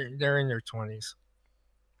they're in their 20s.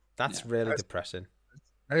 That's really depressing.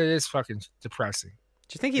 It is fucking depressing.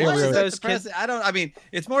 Do you think he Why loves is that those kids? depressing? I mean,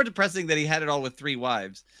 it's more depressing that he had it all with 3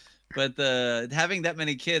 wives, but having that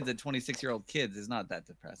many kids at 26-year-old kids is not that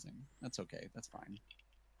depressing. That's okay. That's fine.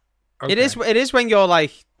 Okay. It is when you're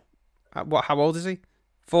like, what? How old is he?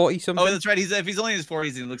 40 something. Oh, that's right. If he's only in his 40s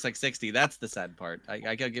and he looks like 60, that's the sad part. I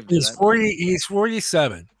gotta give him He's that. 40. He's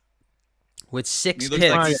 47. With 6 He looks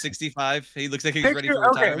kids. like he's 65. He looks like he's ready for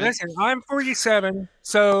Okay, retirement. listen, I'm 47,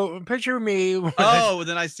 so picture me. Oh,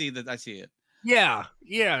 then I see that. I see it. Yeah,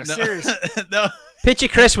 No. seriously. No. Picture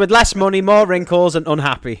Chris with less money, more wrinkles, and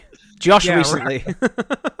unhappy. Josh Yeah, recently.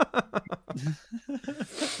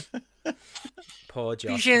 Poor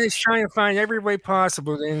Josh. Bijan is trying to find every way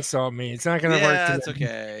possible to insult me. It's not going to work. Yeah, today. it's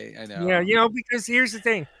okay. I know. Yeah, because here's the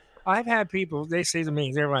thing. I've had people, they say to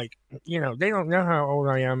me, they're like, they don't know how old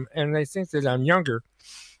I am, and they think that I'm younger.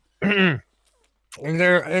 and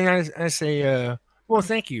I say, well,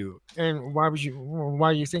 thank you. And why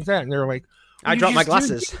do you think that? And they're like, I dropped my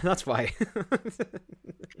glasses. That's why.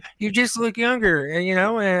 You just look younger, and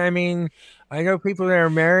I mean, I know people that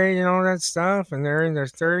are married and all that stuff, and they're in their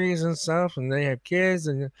 30s and stuff, and they have kids,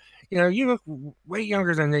 and you look way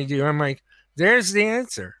younger than they do. I'm like, there's the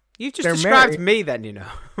answer. You've just They're described married. me then,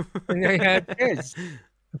 And they have kids.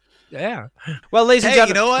 Yeah. Well, ladies and Hey, you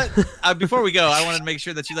gentlemen. know what? Before we go, I wanted to make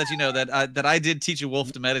sure that let you know that I did teach a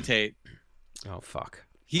wolf to meditate. Oh, fuck.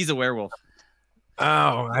 He's a werewolf.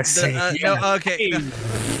 Oh, I see. No, okay. No.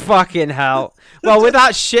 Fucking hell. Well, with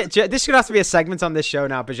that shit, this is going to have to be a segment on this show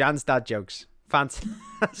now. Bajan's dad jokes.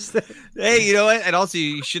 Fantastic. Hey, you know what? And also,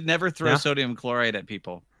 you should never throw sodium chloride at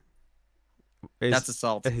people. That's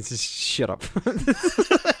assault. Shut up.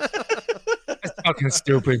 That's fucking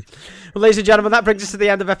stupid. Well, ladies and gentlemen, that brings us to the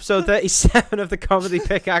end of episode 37 of the Comedy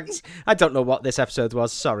Pickaxe. I don't know what this episode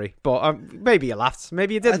was, sorry. But maybe you laughed.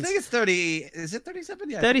 Maybe you I didn't. think it's 30. Is it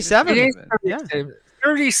 37? Yeah. 37. It is Yeah.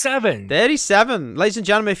 37. 37. Ladies and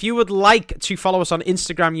gentlemen, if you would like to follow us on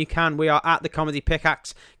Instagram, you can. We are at the Comedy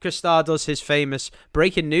Pickaxe. Chris Starr does his famous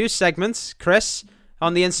breaking news segments. Chris,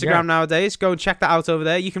 on the Instagram nowadays. Go and check that out over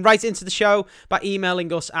there. You can write into the show by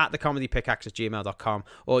emailing us at thecomedypickaxe@gmail.com,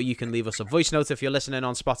 or you can leave us a voice note if you're listening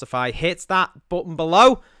on Spotify. Hit that button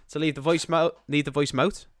below to leave the voice note. Leave the voice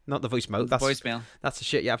note. Not the voice note. That's voicemail. That's the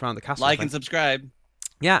shit you have around the castle. Like and subscribe.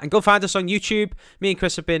 Yeah, and go find us on YouTube. Me and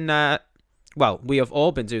Chris have been, we have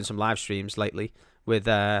all been doing some live streams lately with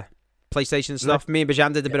PlayStation stuff. Me and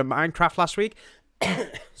Bajan did a bit of Minecraft last week.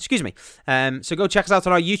 Excuse me. So go check us out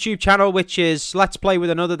on our YouTube channel, which is Let's Play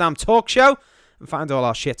with Another Damn Talk Show, and find all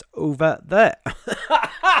our shit over there.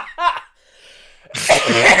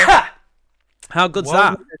 How good's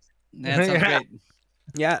that? Yeah, that sounds great.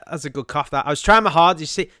 Yeah, that's a good cough. That I was trying my hard.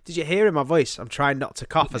 Did you hear in my voice? I'm trying not to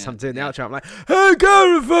cough as I'm doing the outro. I'm like, "Hey,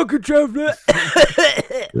 go to fucking traveler."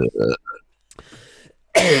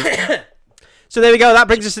 So there we go. That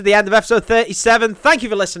brings us to the end of episode 37. Thank you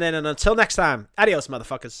for listening, and until next time, adios,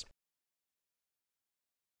 motherfuckers.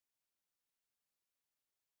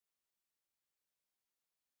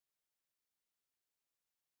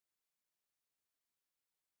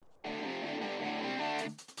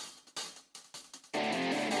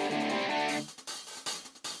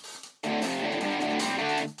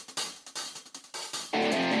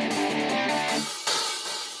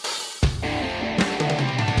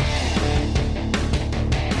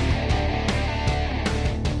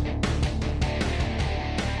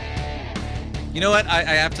 You know what? I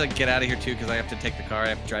have to get out of here too because I have to take the car. I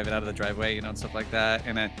have to drive it out of the driveway, and stuff like that.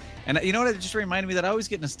 And you know what? It just reminded me that I always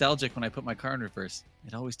get nostalgic when I put my car in reverse.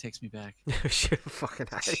 It always takes me back. Fucking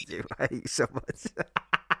hate you. I hate you so much.